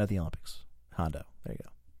big fan of the Olympics. Hondo, there you go.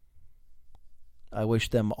 I wish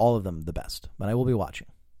them, all of them, the best, but I will be watching.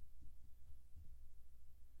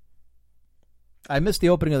 I missed the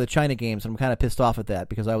opening of the China games, and I'm kind of pissed off at that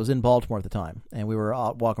because I was in Baltimore at the time, and we were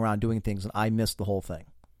out walking around doing things, and I missed the whole thing.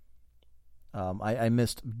 I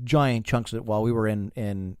missed giant chunks of it while we were at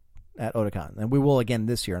Otakon, and we will again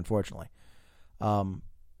this year, unfortunately.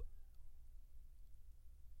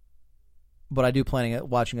 But I do plan on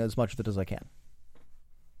watching as much of it as I can.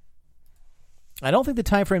 I don't think the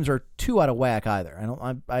time frames are too out of whack either.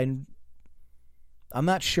 I'm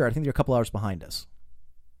not sure. I think they're a couple hours behind us.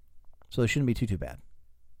 So it shouldn't be too bad.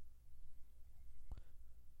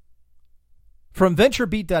 From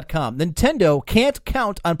VentureBeat.com, Nintendo can't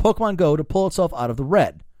count on Pokemon Go to pull itself out of the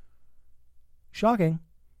red. Shocking.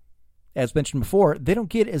 As mentioned before, they don't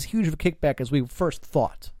get as huge of a kickback as we first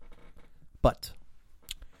thought. But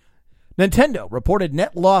Nintendo reported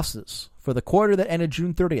net losses for the quarter that ended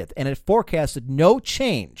June 30th, and it forecasted no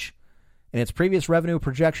change in its previous revenue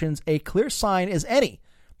projections, a clear sign as any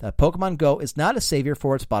that Pokemon Go is not a savior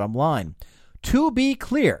for its bottom line. To be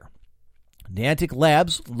clear, Niantic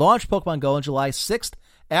Labs launched Pokemon Go on July 6th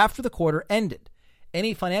after the quarter ended.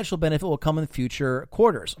 Any financial benefit will come in future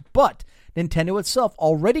quarters, but Nintendo itself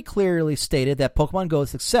already clearly stated that Pokemon Go's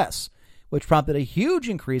success, which prompted a huge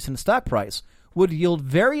increase in the stock price, would yield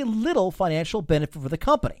very little financial benefit for the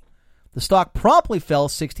company. The stock promptly fell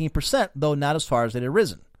 16%, though not as far as it had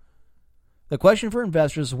risen. The question for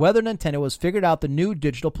investors is whether Nintendo has figured out the new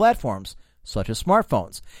digital platforms, such as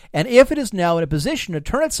smartphones, and if it is now in a position to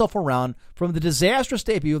turn itself around from the disastrous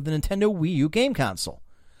debut of the Nintendo Wii U game console.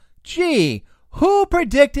 Gee, who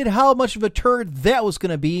predicted how much of a turd that was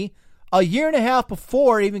going to be a year and a half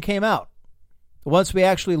before it even came out? Once we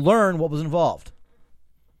actually learned what was involved.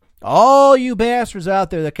 All you bastards out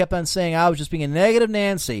there that kept on saying I was just being a negative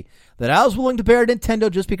Nancy, that I was willing to bear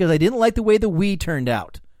Nintendo just because I didn't like the way the Wii turned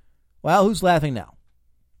out. Well, who's laughing now?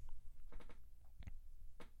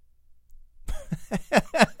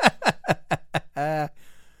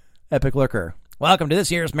 Epic Lurker. Welcome to this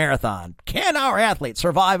year's marathon. Can our athletes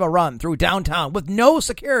survive a run through downtown with no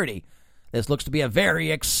security? This looks to be a very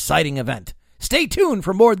exciting event. Stay tuned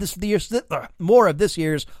for more of this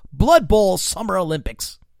year's Blood Bowl Summer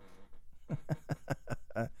Olympics.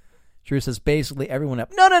 Drew says basically everyone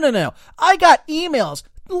up. No. I got emails,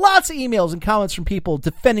 lots of emails and comments from people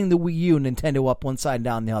defending the Wii U and Nintendo up one side and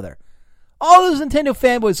down the other. All those Nintendo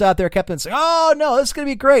fanboys out there kept on saying, oh, no, this is going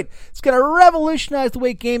to be great. It's going to revolutionize the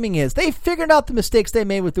way gaming is. They figured out the mistakes they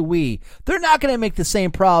made with the Wii. They're not going to make the same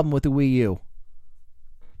problem with the Wii U.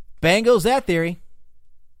 Bang goes that theory.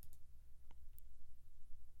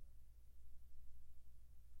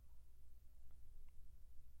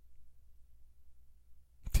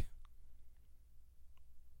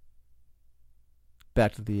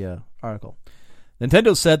 Back to the article.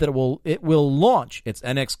 Nintendo said that it will launch its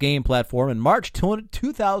NX game platform in March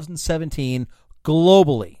 2017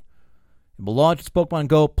 globally. It will launch its Pokemon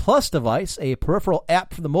Go Plus device, a peripheral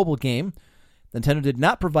app for the mobile game. Nintendo did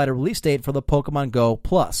not provide a release date for the Pokemon Go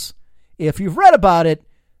Plus. If you've read about it,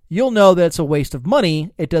 you'll know that it's a waste of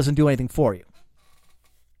money. It doesn't do anything for you.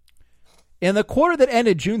 In the quarter that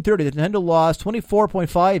ended June 30th, Nintendo lost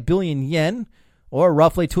 24.5 billion yen, or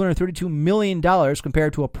roughly $232 million,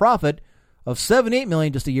 compared to a profit of $78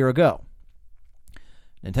 million just a year ago.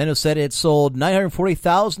 Nintendo said it sold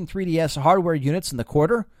 940,000 3DS hardware units in the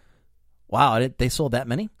quarter. Wow, they sold that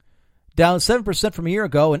many? Down 7% from a year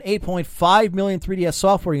ago, and 8.5 million 3DS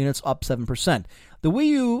software units, up 7%. The Wii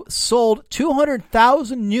U sold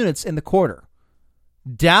 200,000 units in the quarter,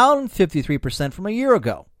 down 53% from a year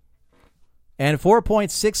ago, and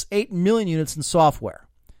 4.68 million units in software.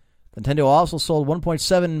 Nintendo also sold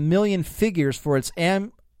 1.7 million figures for its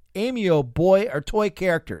Amio boy or toy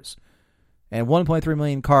characters and 1.3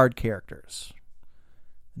 million card characters.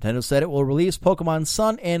 Nintendo said it will release Pokemon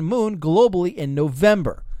Sun and Moon globally in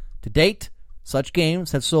November. To date, such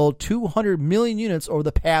games have sold 200 million units over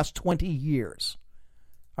the past 20 years.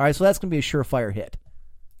 All right, so that's going to be a surefire hit.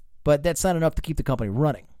 But that's not enough to keep the company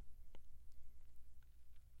running.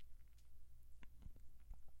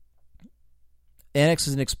 NX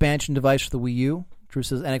is an expansion device for the Wii U. Drew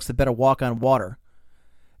says NX had better walk on water.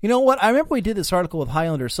 You know what? I remember we did this article with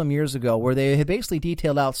Highlander some years ago where they had basically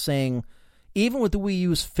detailed out saying, even with the Wii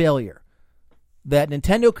U's failure, that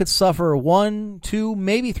Nintendo could suffer 1, 2,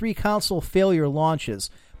 maybe 3 console failure launches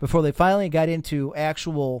before they finally got into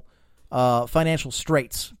actual financial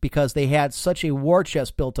straits because they had such a war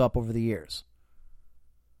chest built up over the years.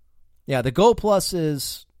 Yeah, the Go Plus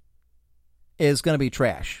is going to be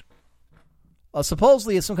trash.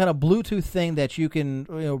 Supposedly, it's some kind of Bluetooth thing that you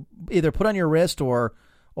can either put on your wrist or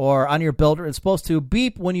on your belt. It's supposed to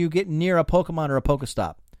beep when you get near a Pokemon or a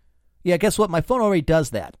Pokestop. Yeah, guess what? My phone already does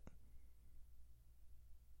that.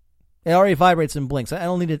 It already vibrates and blinks. I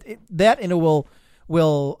don't need it. That and it will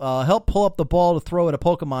help pull up the ball to throw at a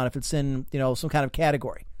Pokemon if it's in some kind of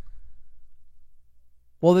category.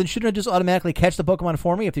 Well, then shouldn't it just automatically catch the Pokemon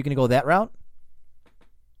for me if you're going to go that route?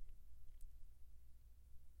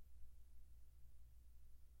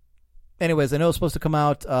 Anyways, I know it's supposed to come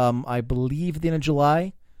out, I believe, at the end of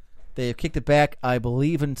July. They've kicked it back, I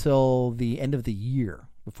believe, until the end of the year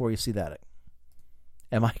before you see that.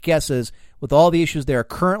 And my guess is, with all the issues they're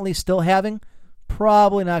currently still having,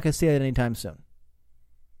 probably not going to see that anytime soon.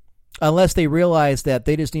 Unless they realize that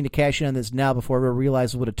they just need to cash in on this now before everyone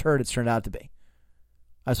realizes what a turd it's turned out to be.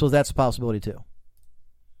 I suppose that's a possibility, too.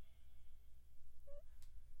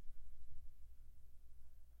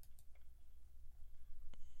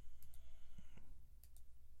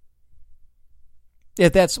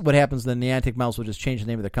 If that's what happens, then Niantic Mouse will just change the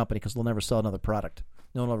name of their company because they'll never sell another product.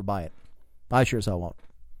 No one will ever buy it. I sure as hell won't.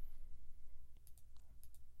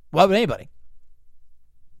 Why would anybody?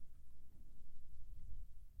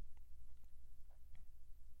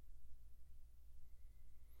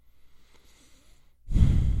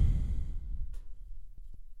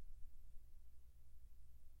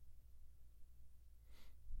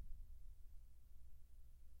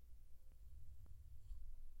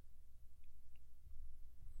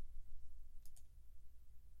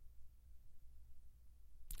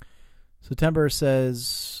 September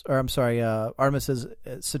says, or I'm sorry, Artemis says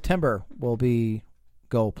September will be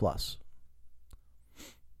Go Plus.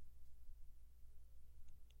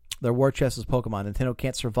 Their war chest is Pokemon. Nintendo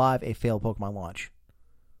can't survive a failed Pokemon launch.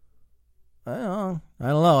 I don't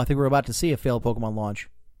know. I think we're about to see a failed Pokemon launch.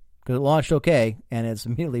 Because it launched okay, and it's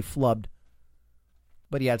immediately flubbed.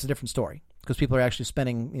 But yeah, it's a different story. Because people are actually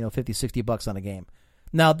spending, $50, $60 on a game.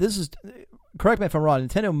 Now, this is, correct me if I'm wrong,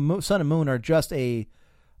 Nintendo Sun and Moon are just a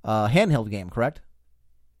handheld game, correct?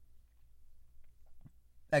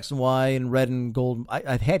 X and Y and red and gold.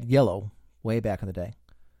 I've had yellow way back in the day.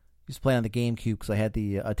 Used to play on the GameCube because I had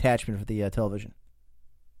the attachment for the television.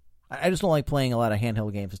 I just don't like playing a lot of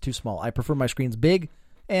handheld games. It's too small. I prefer my screens big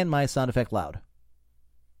and my sound effect loud.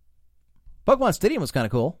 Pokemon Stadium was kind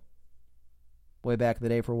of cool. Way back in the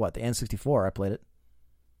day for what? The N64, I played it.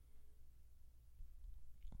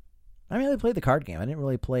 I really played the card game. I didn't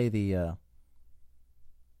really play the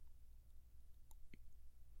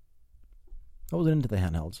I wasn't into the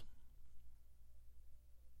handhelds.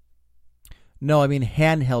 No, I mean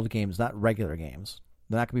handheld games, not regular games.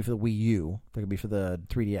 They're not going to be for the Wii U. They're going to be for the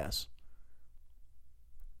 3DS.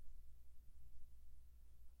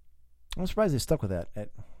 I'm surprised they stuck with that. It's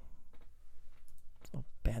a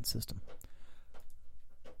bad system.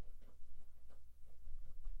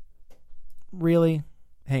 Really?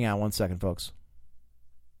 Hang on one second, folks.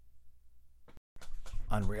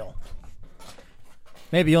 Unreal.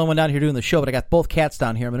 Maybe the only one down here doing the show, but I got both cats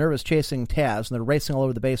down here. Minerva's chasing Taz, and they're racing all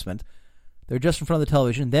over the basement. They're just in front of the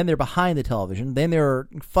television. Then they're behind the television. Then they're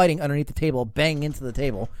fighting underneath the table, banging into the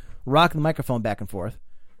table, rocking the microphone back and forth.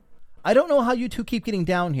 I don't know how you two keep getting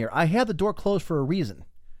down here. I had the door closed for a reason.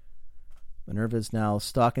 Minerva's now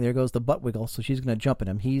stalking. There goes the butt wiggle, so she's going to jump at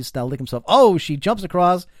him. He's now licking himself. Oh, she jumps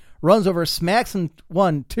across, runs over, smacks him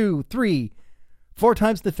 1, 2, 3, 4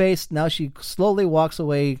 times in the face. Now she slowly walks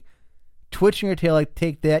away, twitching her tail like,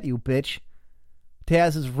 take that, you bitch.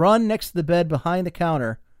 Taz has run next to the bed behind the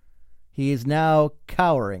counter. He is now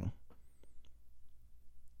cowering.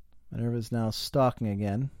 Minerva's now stalking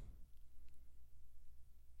again.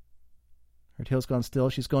 Her tail's gone still.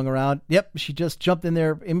 She's going around. Yep, she just jumped in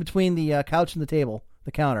there in between the couch and the table,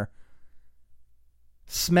 the counter.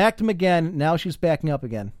 Smacked him again. Now she's backing up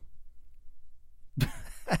again.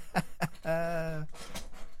 All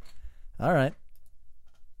right.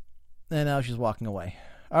 And now she's walking away.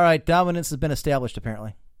 All right, dominance has been established,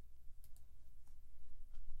 apparently.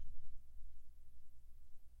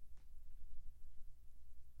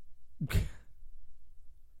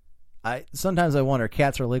 Sometimes I wonder,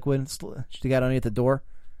 cats are liquid. She got underneath the door.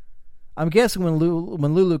 I'm guessing when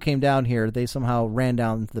Lulu came down here, they somehow ran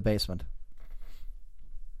down to the basement.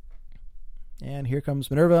 And here comes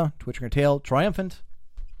Minerva, twitching her tail, triumphant.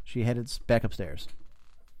 She heads back upstairs.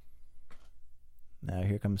 Now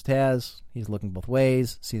here comes Taz. He's looking both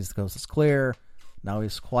ways, sees the coast is clear. Now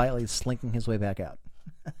he's quietly slinking his way back out.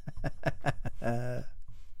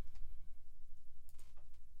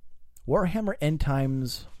 Warhammer End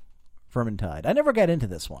Times Vermintide. I never got into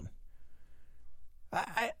this one.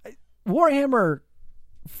 Warhammer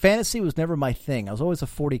Fantasy was never my thing. I was always a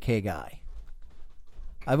 40K guy.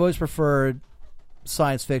 I've always preferred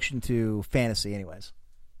science fiction to fantasy anyways.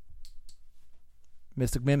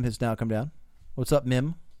 Mystic Mim has now come down. What's up,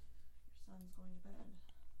 Mim? Your son's going to bed.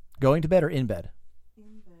 Going to bed or in bed? In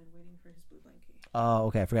bed, waiting for his blue blankie. Oh,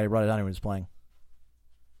 okay. I forgot he brought it down when he was playing.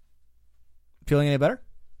 Feeling any better?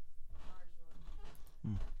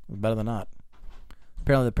 Better than not.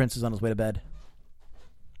 Apparently the prince is on his way to bed.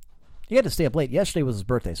 He had to stay up late. Yesterday was his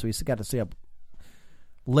birthday, so he got to stay up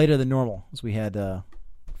later than normal as we had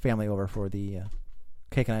family over for the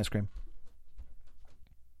cake and ice cream.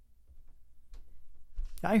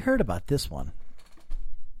 I heard about this one.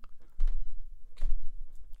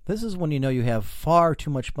 This is when you know you have far too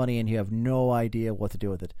much money and you have no idea what to do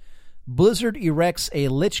with it. Blizzard erects a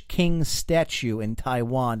Lich King statue in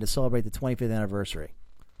Taiwan to celebrate the 25th anniversary.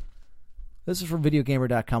 This is from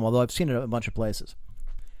videogamer.com, although I've seen it a bunch of places.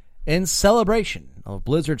 In celebration of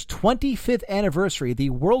Blizzard's 25th anniversary, the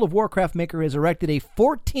World of Warcraft maker has erected a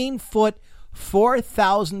 14-foot,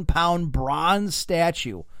 4,000-pound bronze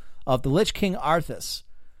statue of the Lich King Arthas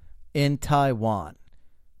in Taiwan.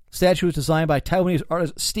 The statue was designed by Taiwanese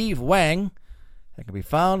artist Steve Wang and can be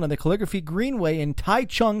found on the Calligraphy Greenway in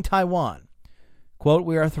Taichung, Taiwan. Quote,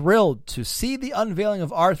 "We are thrilled to see the unveiling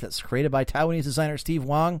of Arthas, created by Taiwanese designer Steve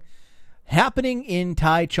Wang, happening in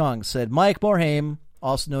Taichung," said Mike Morhaime,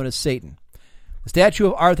 also known as Satan. The statue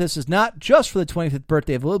of Arthas is not just for the 25th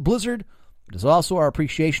birthday of Blizzard, but is also our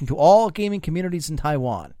appreciation to all gaming communities in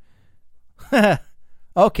Taiwan.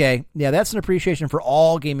 Okay, yeah, that's an appreciation for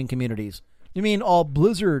all gaming communities. You mean all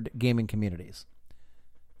Blizzard gaming communities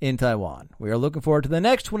in Taiwan. We are looking forward to the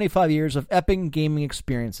next 25 years of epic gaming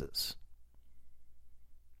experiences.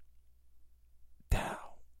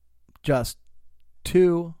 Just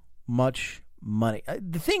too much money.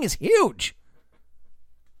 The thing is huge.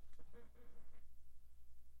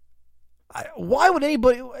 Why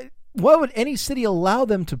would any city allow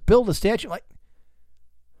them to build a statue? Like,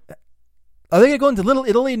 are they going to go into Little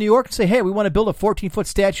Italy in New York and say, hey, we want to build a 14-foot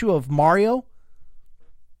statue of Mario?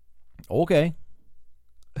 Okay.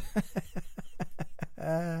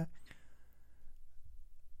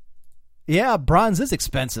 Yeah, bronze is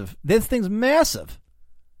expensive. This thing's massive.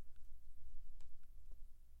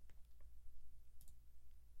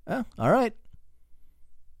 Oh, all right.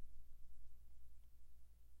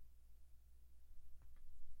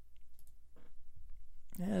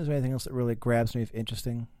 Yeah, is there anything else that really grabs me as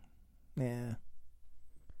interesting? Yeah.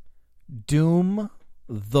 Doom,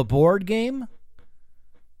 the board game?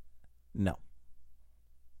 No.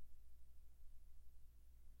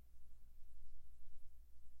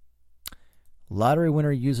 Lottery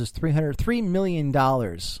winner uses $3 million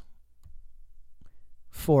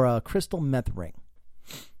for a crystal meth ring.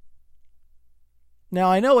 Now,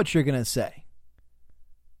 I know what you're going to say.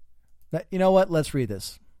 You know what? Let's read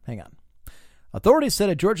this. Hang on. Authorities said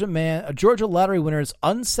a Georgia lottery winner's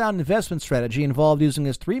unsound investment strategy involved using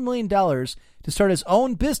his $3 million to start his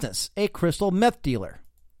own business, a crystal meth dealer.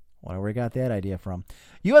 Wonder where he got that idea from.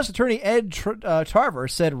 U.S. Attorney Ed Tarver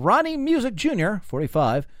said Ronnie Music Jr.,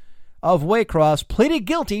 45, of Waycross, pleaded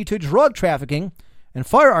guilty to drug trafficking and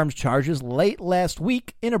firearms charges late last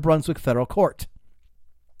week in a Brunswick federal court.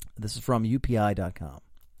 This is from UPI.com.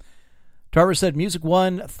 Tarver said Music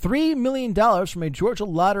won $3 million from a Georgia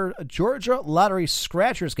lottery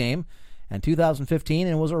scratchers game in 2015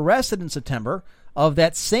 and was arrested in September of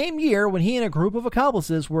that same year when he and a group of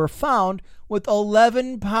accomplices were found with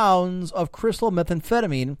 11 pounds of crystal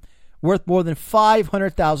methamphetamine worth more than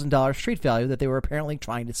 $500,000 street value that they were apparently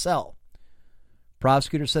trying to sell.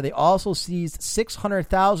 Prosecutors said they also seized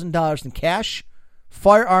 $600,000 in cash,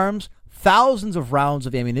 firearms, thousands of rounds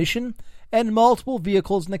of ammunition, and multiple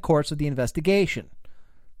vehicles in the course of the investigation.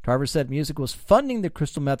 Tarver said Music was funding the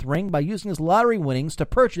crystal meth ring by using his lottery winnings to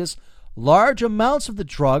purchase large amounts of the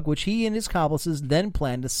drug, which he and his accomplices then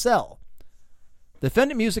planned to sell.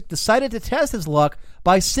 Defendant Music decided to test his luck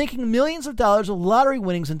by sinking millions of dollars of lottery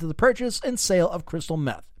winnings into the purchase and sale of crystal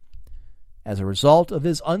meth. As a result of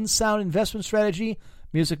his unsound investment strategy,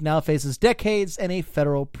 Music now faces decades in a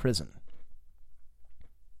federal prison.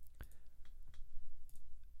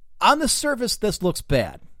 On the surface, this looks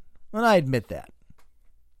bad, and I admit that.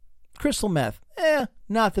 Crystal meth,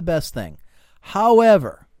 not the best thing.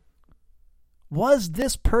 However, was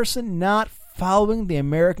this person not following the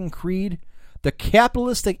American creed, the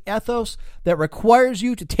capitalistic ethos that requires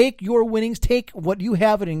you to take your winnings, take what you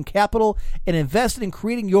have in capital, and invest it in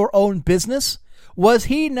creating your own business? Was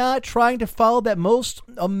he not trying to follow that most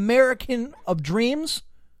American of dreams?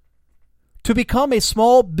 To become a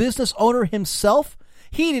small business owner himself?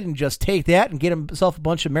 He didn't just take that and get himself a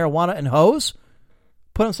bunch of marijuana and hoes,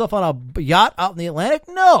 put himself on a yacht out in the Atlantic.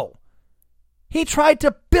 No. He tried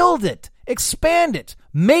to build it, expand it,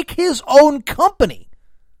 make his own company.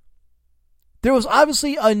 There was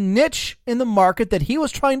obviously a niche in the market that he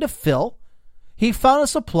was trying to fill. He found a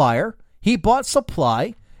supplier, he bought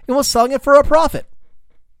supply, and was selling it for a profit.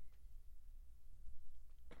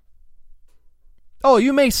 Oh,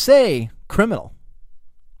 you may say criminal.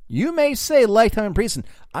 You may say lifetime in prison.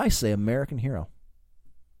 I say American hero.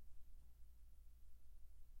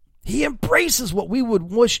 He embraces what we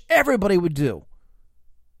would wish everybody would do.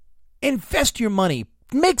 Invest your money.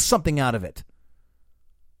 Make something out of it.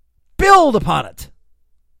 Build upon it.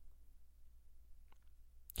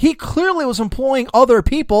 He clearly was employing other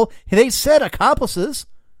people. They said accomplices.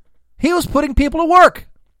 He was putting people to work.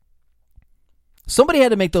 Somebody had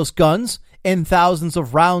to make those guns and thousands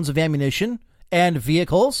of rounds of ammunition and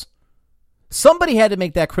vehicles. Somebody had to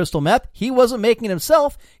make that crystal meth. He wasn't making it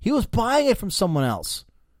himself. He was buying it from someone else.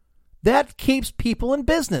 That keeps people in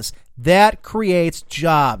business. That creates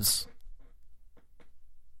jobs.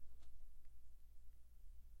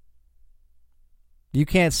 You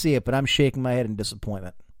can't see it, but I'm shaking my head in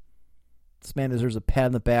disappointment. This man deserves a pat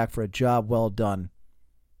on the back for a job well done.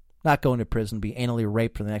 Not going to prison, be anally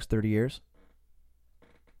raped for the next 30 years.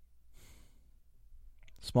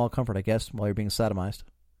 Small comfort, I guess, while you're being sodomized.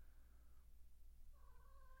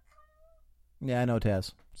 Yeah, I know,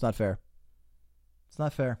 Taz. It's not fair. It's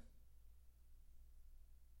not fair.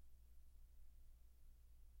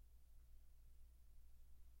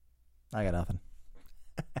 I got nothing.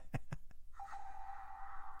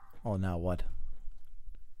 Oh, now what?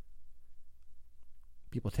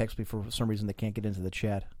 People text me for some reason they can't get into the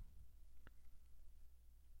chat.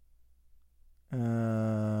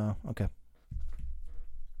 Okay.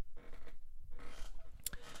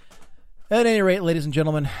 At any rate, ladies and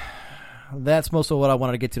gentlemen, that's most of what I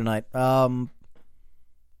wanted to get to tonight.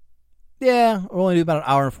 Yeah, we'll only do about an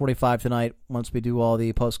hour and 45 tonight once we do all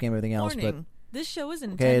the post-game and everything else. Warning. But this show is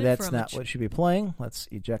intended okay, that's for not what should be playing. Let's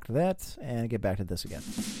eject that and get back to this again.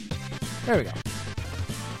 There we go.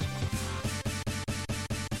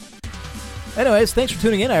 Anyways, thanks for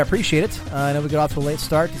tuning in. I appreciate it. I know we got off to a late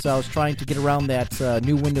start because I was trying to get around that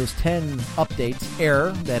new Windows 10 update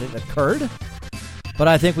error that had occurred. But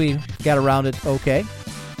I think we got around it okay.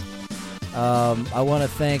 I want to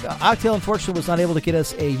thank Octail. Unfortunately, was not able to get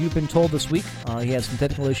us a You've Been Told this week. He has some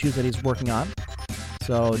technical issues that he's working on.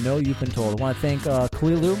 So, no You've Been Told. I want to thank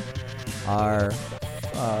Kalilu, our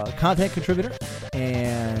content contributor,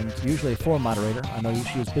 and usually a forum moderator. I know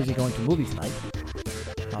she was busy going to a movie tonight.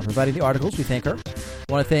 Providing the articles, we thank her.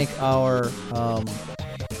 I want to thank our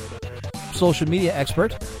social media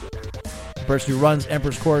expert, the person who runs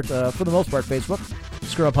Emperor's Court, for the most part, Facebook,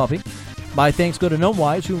 Skirl Puppy. My thanks go to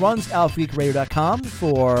Gnomewise, who runs AlphaGeekRadio.com,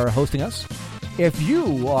 for hosting us. If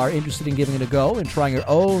you are interested in giving it a go and trying your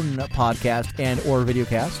own podcast and or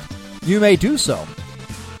videocast, you may do so.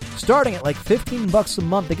 Starting at like $15 a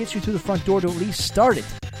month, that gets you through the front door to at least start it.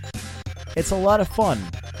 It's a lot of fun.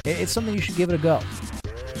 It's something you should give it a go.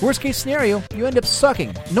 Worst case scenario, you end up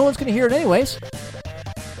sucking. No one's going to hear it anyways.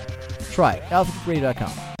 Try it.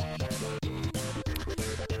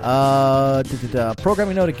 AlphaGeekRadio.com.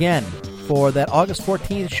 Programming note again. For that August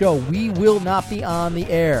 14th show, we will not be on the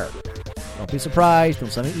air. Don't be surprised.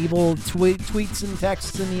 Don't send me evil tweets and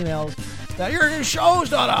texts and emails. Now your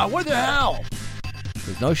show's not on. What the hell?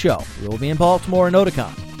 There's no show. We will be in Baltimore and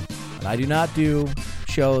Oticon. And I do not do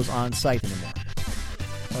shows on site anymore.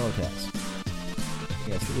 Oh, yes.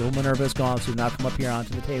 Yes, the evil Minerva is gone, so do not come up here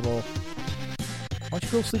onto the table. Why don't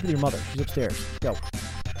you go sleep with your mother? She's upstairs. Go. Why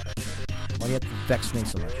do you have to vex me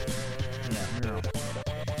so much? Yeah, no.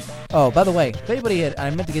 Oh, by the way, if anybody I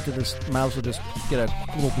meant to get to this, might as well just get a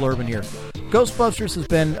little blurb in here. Ghostbusters has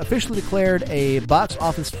been officially declared a box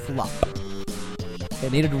office flop.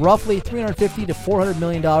 It needed roughly $350 to $400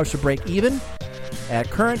 million to break even. At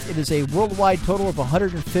current, it is a worldwide total of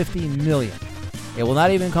 $150 million. It will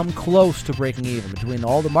not even come close to breaking even between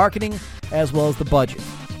all the marketing as well as the budget.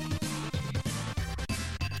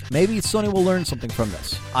 Maybe Sony will learn something from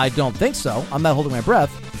this. I don't think so. I'm not holding my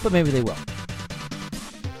breath, but maybe they will.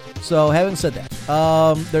 So, having said that,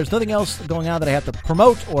 there's nothing else going on that I have to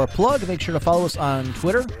promote or plug. Make sure to follow us on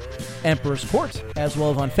Twitter, Emperor's Court, as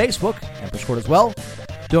well as on Facebook, Emperor's Court as well.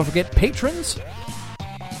 Don't forget patrons,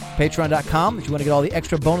 patreon.com, if you want to get all the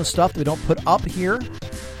extra bonus stuff that we don't put up here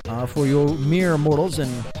for you mere mortals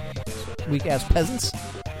and weak-ass peasants.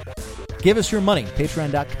 Give us your money,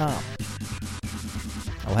 patreon.com.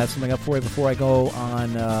 I'll have something up for you before I go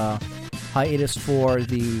on hiatus for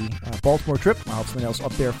the Baltimore trip. I'll have something else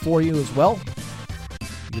up there for you as well.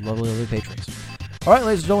 You lovely, lovely patrons. All right,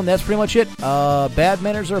 ladies and gentlemen, that's pretty much it. Bad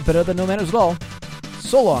manners are better than no manners at all.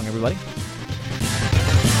 So long, everybody.